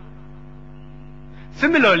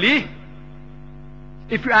 Similarly,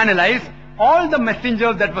 if you analyze all the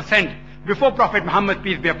messengers that were sent before Prophet Muhammad,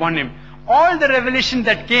 peace be upon him, all the revelations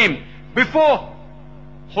that came before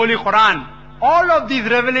Holy Quran, all of these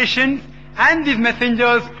revelations and these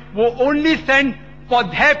messengers were only sent for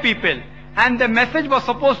their people. And the message was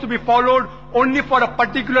supposed to be followed only for a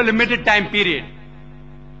particular limited time period.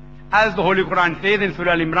 As the Holy Quran says in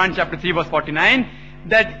Surah Al-Imran chapter 3 verse 49,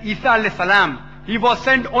 that Isa alayhi salam, he was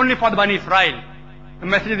sent only for the Bani Israel. the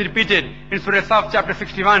message is repeated in Surah Saf chapter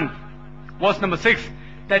 61, verse number 6,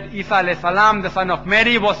 that Isa alayhi salam, the son of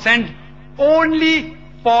Mary, was sent only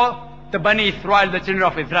for the Bani Israel, the children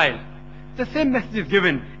of Israel. The same message is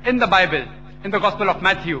given in the Bible, in the Gospel of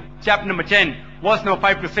Matthew, chapter number 10, verse number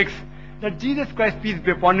 5 to 6, that Jesus Christ, peace be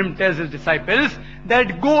upon him, tells his disciples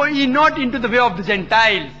that go ye not into the way of the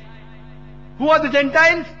Gentiles. Who are the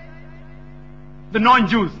Gentiles? The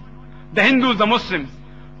non-Jews, the Hindus, the Muslims.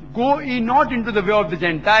 Go ye not into the way of the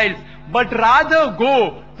Gentiles, but rather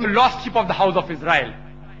go to the lost sheep of the house of Israel.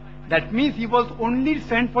 That means he was only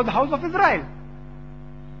sent for the house of Israel.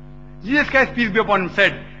 Jesus Christ, peace be upon him,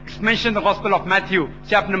 said, it's mentioned in the Gospel of Matthew,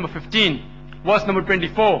 chapter number 15, verse number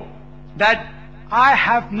 24, that I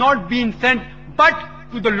have not been sent but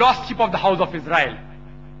to the lost sheep of the house of Israel.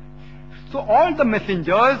 So all the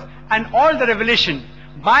messengers and all the revelations,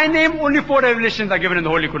 by name only 4 revelations are given in the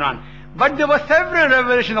Holy Quran. But there were several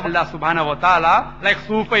revelations of Allah subhanahu wa ta'ala, like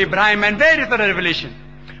Sufa, Ibrahim and various other revelations.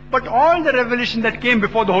 But all the revelations that came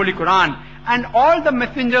before the Holy Quran and all the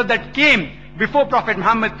messengers that came before Prophet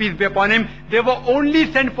Muhammad, peace be upon him, they were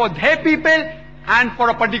only sent for their people and for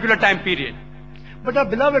a particular time period. But our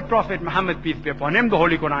beloved Prophet Muhammad, peace be upon him, the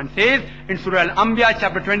Holy Quran says in Surah Al-Anbiya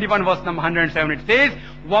chapter 21 verse number 107, it says,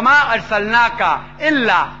 وَمَا أَرْسَلْنَاكَ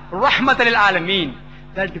إِلَّا رَحْمَةً لِلْعَالَمِينَ,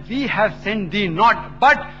 that we have sent thee not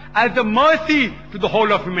but as a mercy to the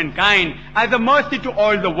whole of humankind, as a mercy to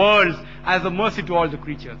all the worlds, as a mercy to all the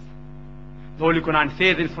creatures. The Holy Quran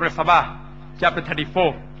says in Surah Sabah chapter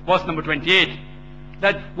 34 verse number 28,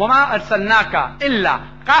 that وَمَا أَرْسَلْنَاكَ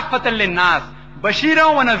إِلَّا كَافَّةً لِلنَّاسِ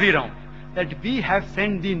بَشِيرًا وَنَذِيرًا, that we have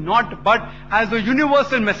sent thee not but as a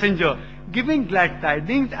universal messenger, giving glad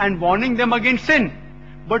tidings and warning them against sin.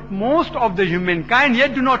 But most of the humankind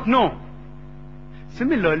yet do not know.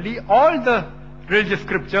 Similarly, all the religious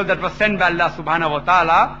scriptures that were sent by Allah subhanahu wa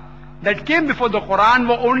ta'ala that came before the Quran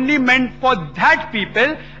were only meant for that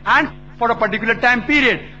people and for a particular time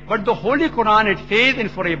period. But the Holy Quran, it says in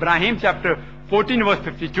Surah Ibrahim chapter 14 verse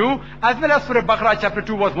 52, as well as Surah Baqarah chapter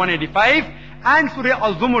 2 verse 185 and Surah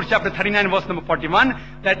Al-Zumur chapter 39 verse number 41,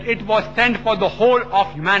 that it was sent for the whole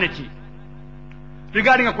of humanity.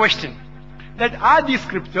 Regarding a question, that are these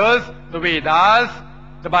scriptures, the Vedas,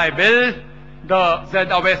 the Bible,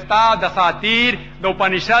 the Avesta, the Satir, the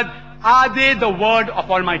Upanishad, are they the word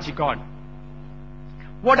of Almighty God?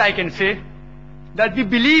 What I can say, that we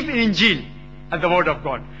believe in Injil as the word of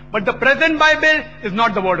God, but the present Bible is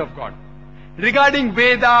not the word of God. Regarding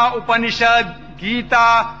Veda, Upanishad,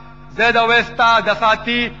 Gita, Zed Avesta,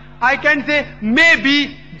 Dasati, I can say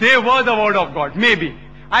maybe they were the word of God. Maybe.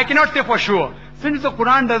 I cannot say for sure. Since the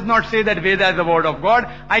Quran does not say that Veda is the word of God,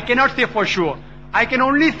 I cannot say for sure. I can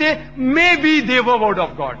only say maybe they were word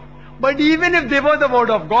of God. But even if they were the word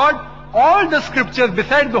of God, all the scriptures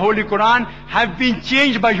besides the Holy Quran have been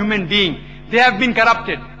changed by human beings. They have been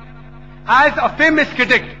corrupted. As a famous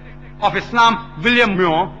critic of Islam, William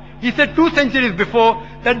Muir, he said 2 centuries before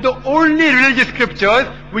that the only religious scriptures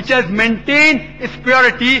which has maintained its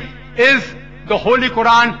purity is the Holy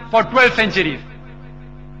Quran for 12 centuries.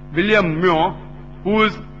 William Muir, who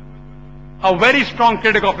is a very strong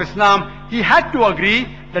critic of Islam, he had to agree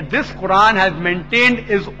that this Quran has maintained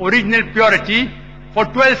its original purity for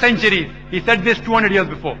 12 centuries. He said this 200 years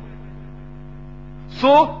before.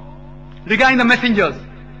 So, regarding the messengers,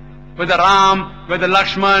 whether Ram, whether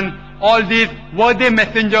Lakshman, all these, were they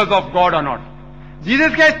messengers of God or not?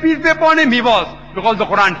 Jesus Christ, peace be upon him, he was, because the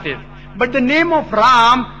Quran says. But the name of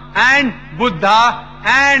Ram and Buddha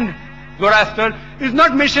and Zoroaster is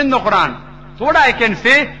not mentioned in the Quran. So what I can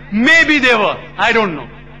say, maybe they were, I don't know.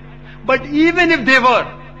 But even if they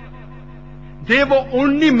were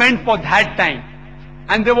only meant for that time.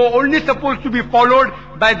 And they were only supposed to be followed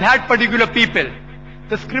by that particular people.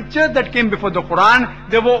 The scriptures that came before the Quran,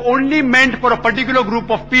 they were only meant for a particular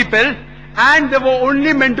group of people and they were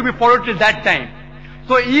only meant to be followed till that time.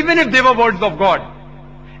 So even if they were words of God,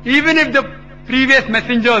 even if the previous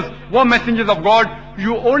messengers were messengers of God,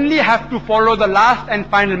 you only have to follow the last and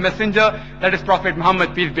final messenger, that is Prophet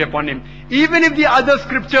Muhammad, peace be upon him. Even if the other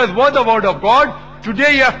scriptures were the word of God,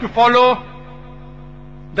 today you have to follow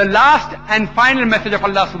the last and final message of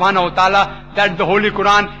Allah subhanahu wa ta'ala, that's the Holy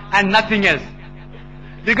Quran and nothing else.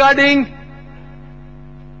 Regarding,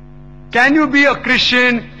 can you be a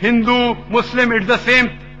Christian, Hindu, Muslim, it's the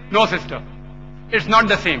same? No, sister. It's not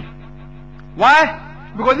the same.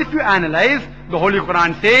 Why? Because if you analyze, the Holy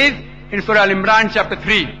Quran says in Surah Al-Imran chapter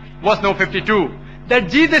 3, verse number 52, that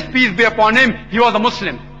Jesus, peace be upon him, he was a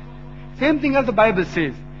Muslim. Same thing as the Bible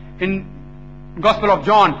says in Gospel of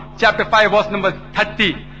John chapter 5, verse number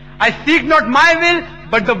 30. I seek not my will,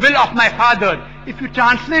 but the will of my Father. If you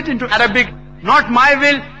translate into Arabic, not my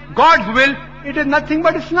will, God's will, it is nothing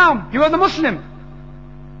but Islam. He was a Muslim.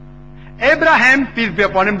 Abraham, peace be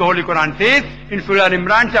upon him, the Holy Quran says in Surah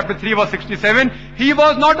Al-Imran chapter 3 verse 67, he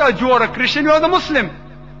was not a Jew or a Christian, he was a Muslim.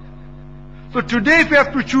 So today if you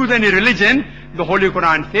have to choose any religion, the Holy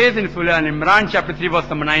Quran says in Surah Al-Imran chapter 3 verse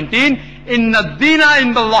number 19, Inna Dina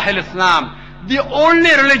Indallah al-Islam. The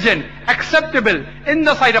only religion acceptable in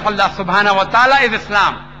the sight of Allah subhanahu wa ta'ala is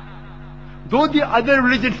Islam. Though the other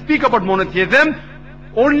religions speak about monotheism,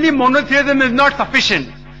 only monotheism is not sufficient.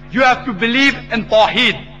 You have to believe in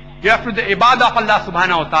Tawheed. You have to do the ibadah of Allah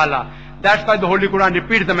subhanahu wa ta'ala. That's why the Holy Quran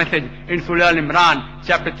repeats the message in Surah Al-Imran,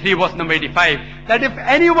 chapter 3, verse number 85, that if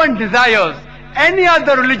anyone desires any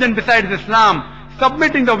other religion besides Islam,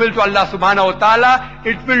 submitting the will to Allah subhanahu wa ta'ala,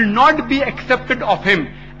 it will not be accepted of him.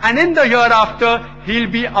 And in the hereafter, he'll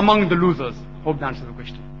be among the losers. Hope that answers the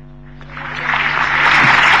question.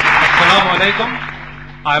 Assalamu alaikum.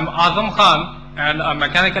 I'm Azam Khan and a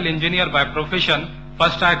mechanical engineer by profession.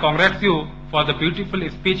 First, I congratulate you for the beautiful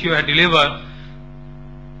speech you have delivered.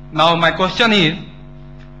 Now my question is,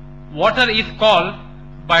 water is called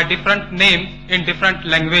by different names in different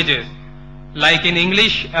languages, like in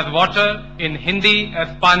English as water, in Hindi as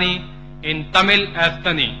pani, in Tamil as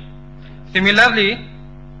tani. Similarly,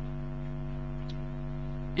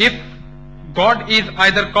 if God is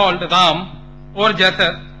either called Ram or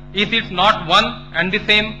Jasad, is it not one and the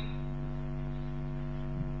same?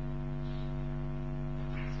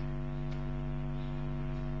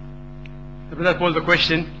 The brother posed the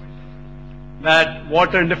question that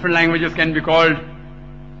water in different languages can be called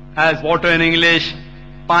as water in English,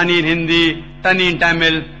 pani in Hindi, tani in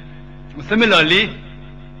Tamil. Similarly,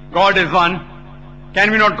 God is one.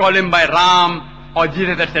 Can we not call him by Ram or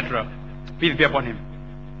Jesus, etc.? Peace be upon him.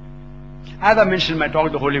 As I mentioned in my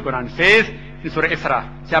talk, the Holy Quran says in Surah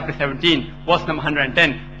Isra, chapter 17, verse number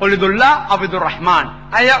 110, Qulidullah abidur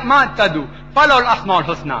Rahman, ayatma tadu, falal asmaul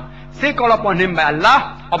husna. Say call upon him by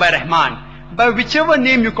Allah or by Rahman. By whichever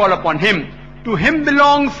name you call upon him, to him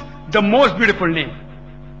belongs the most beautiful name.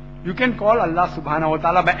 You can call Allah subhanahu wa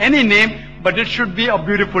ta'ala by any name, but it should be a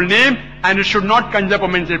beautiful name and it should not conjure up a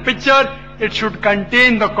mental picture. It should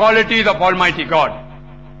contain the qualities of Almighty God.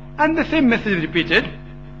 And the same message is repeated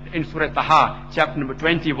in Surah Taha, chapter number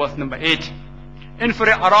 20, verse number 8. In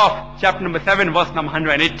Surah Araf, chapter number 7, verse number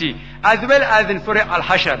 180. As well as in Surah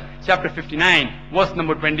Al-Hashr, chapter 59, verse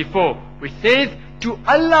number 24, which says, to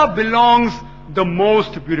Allah belongs the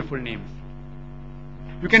most beautiful names.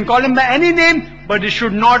 You can call him by any name, but it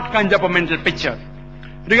should not conjure up a mental picture.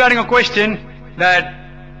 Regarding a question that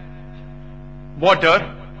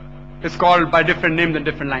water is called by different names in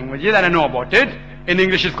different languages, and I know about it. In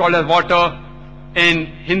English it's called as water, in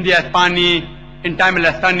Hindi as pani, in Tamil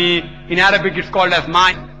as tani, in Arabic it's called as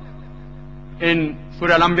ma. In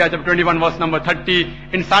Surah Al-Anbiya chapter 21 verse number 30,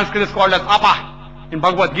 in Sanskrit it's called as apa. In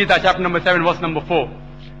Bhagavad Gita chapter number 7 verse number 4.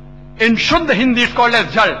 In Shuddha Hindi it's called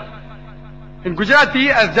as jal. In Gujarati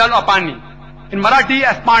as jal or pani. In Marathi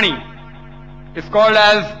as pani. It's called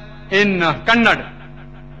as, in Kannada,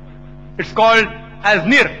 it's called as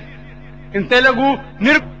nir. In Telugu,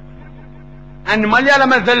 nir. And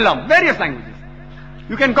Malayalam as zellam. Various languages.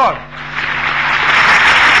 You can call.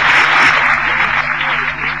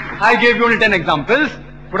 I gave you only 10 examples.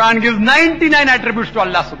 Quran gives 99 attributes to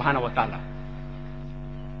Allah subhanahu wa ta'ala.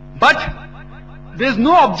 But there is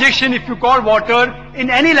no objection if you call water in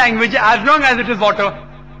any language as long as it is water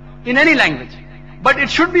in any language. But it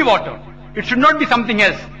should be water. It should not be something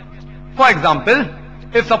else. For example,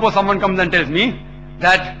 if suppose someone comes and tells me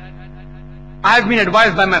that I have been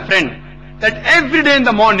advised by my friend that every day in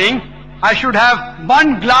the morning I should have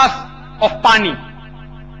 1 glass of pani.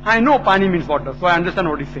 I know pani means water, so I understand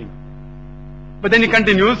what he's saying. But then he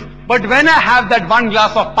continues, but when I have that 1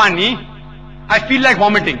 glass of pani, I feel like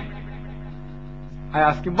vomiting. I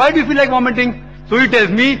ask him, why do you feel like vomiting? So he tells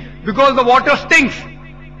me, because the water stinks.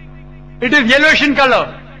 It is yellowish in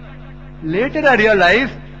color. Later I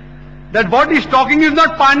realized that what he's talking is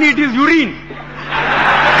not pani, it is urine.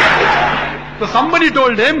 So somebody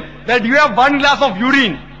told him that you have 1 glass of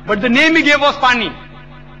urine, but the name he gave was pani.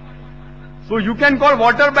 So you can call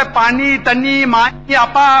water by pani, tani, mani,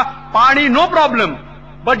 apa, pani, no problem.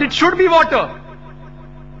 But it should be water.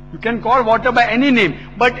 You can call water by any name.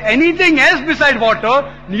 But anything else beside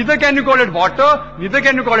water, neither can you call it water, neither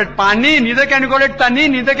can you call it pani, neither can you call it tani,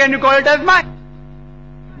 neither can you call it as mani.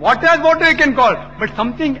 Water as water you can call, but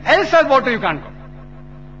something else as water you can't call.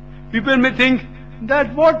 People may think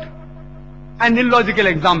that what? An illogical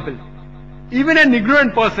example. Even an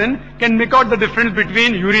ignorant person can make out the difference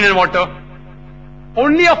between urine and water.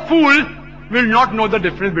 Only a fool will not know the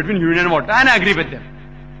difference between urine and water, and I agree with them.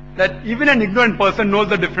 that even an ignorant person knows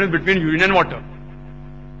the difference between urine and water.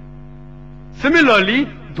 Similarly,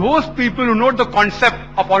 those people who know the concept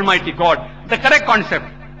of Almighty God, the correct concept,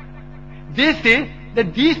 they say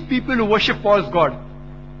that these people who worship false God,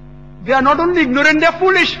 they are not only ignorant, they are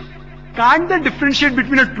foolish. Can't they differentiate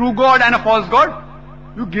between a true God and a false God?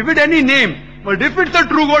 You give it any name, but if it's a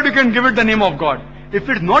true God, you can give it the name of God. If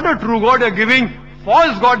it's not a true God, you're giving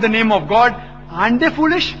false God the name of God. Aren't they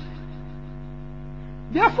foolish?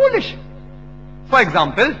 They are foolish. For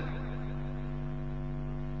example,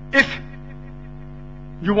 if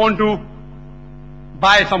you want to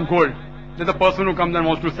buy some gold, there's a person who comes and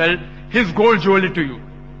wants to sell his gold jewelry to you,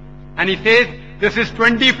 and he says, this is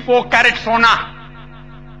 24 karat sona.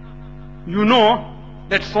 You know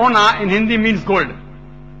that sona in Hindi means gold.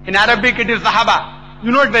 In Arabic it is zahaba.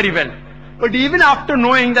 You know it very well. But even after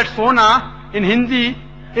knowing that sona in Hindi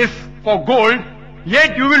is for gold,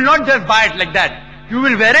 yet you will not just buy it like that. You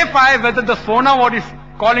will verify whether the sona, what is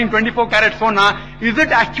calling 24 karat sona, is it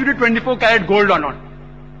actually 24 karat gold or not.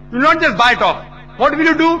 You will not just buy it off. What will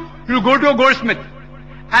you do? You will go to a goldsmith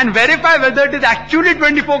and verify whether it is actually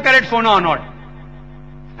 24 karat sona or not.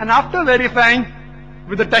 And after verifying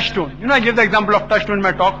with the touchstone, you know, I give the example of touchstone in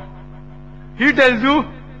my talk. He tells you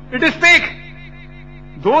it is fake.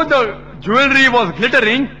 Though the jewelry was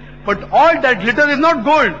glittering, but all that glitter is not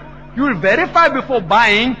gold. You will verify before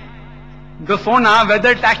buying the sona whether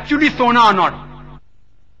it's actually sona or not.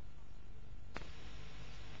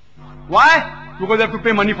 Why? Because you have to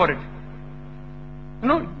pay money for it. You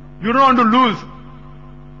know, you don't want to lose.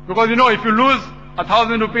 Because you know, if you lose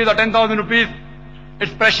 1,000 rupees or 10,000 rupees,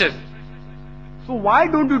 it's precious. So why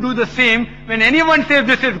don't you do the same when anyone says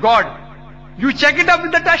this is God? You check it up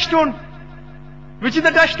with the touchstone. Which is the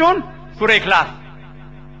touchstone? Surah Ikhlas,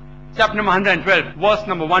 chapter number 112, verse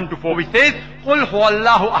number 1 to 4, which says, Qul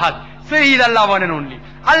huwallahu ahad. Say He is Allah one and only.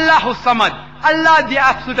 Allahu samad. Allah the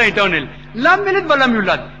absolute eternal. Lam yalid wa lam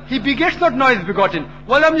yulad. He begets not, nor is begotten.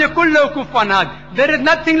 Wa lam yakul lahu kufuwan ahad. There is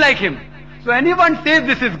nothing like Him. So anyone says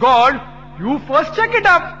this is God, you first check it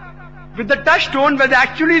up with the touchstone whether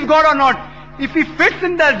actually is God or not. If he fits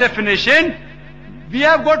in that definition, we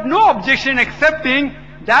have got no objection accepting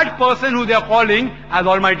that person who they are calling as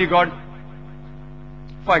Almighty God.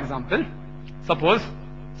 For example, suppose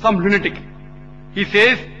some lunatic, he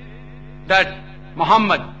says that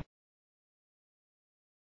Muhammad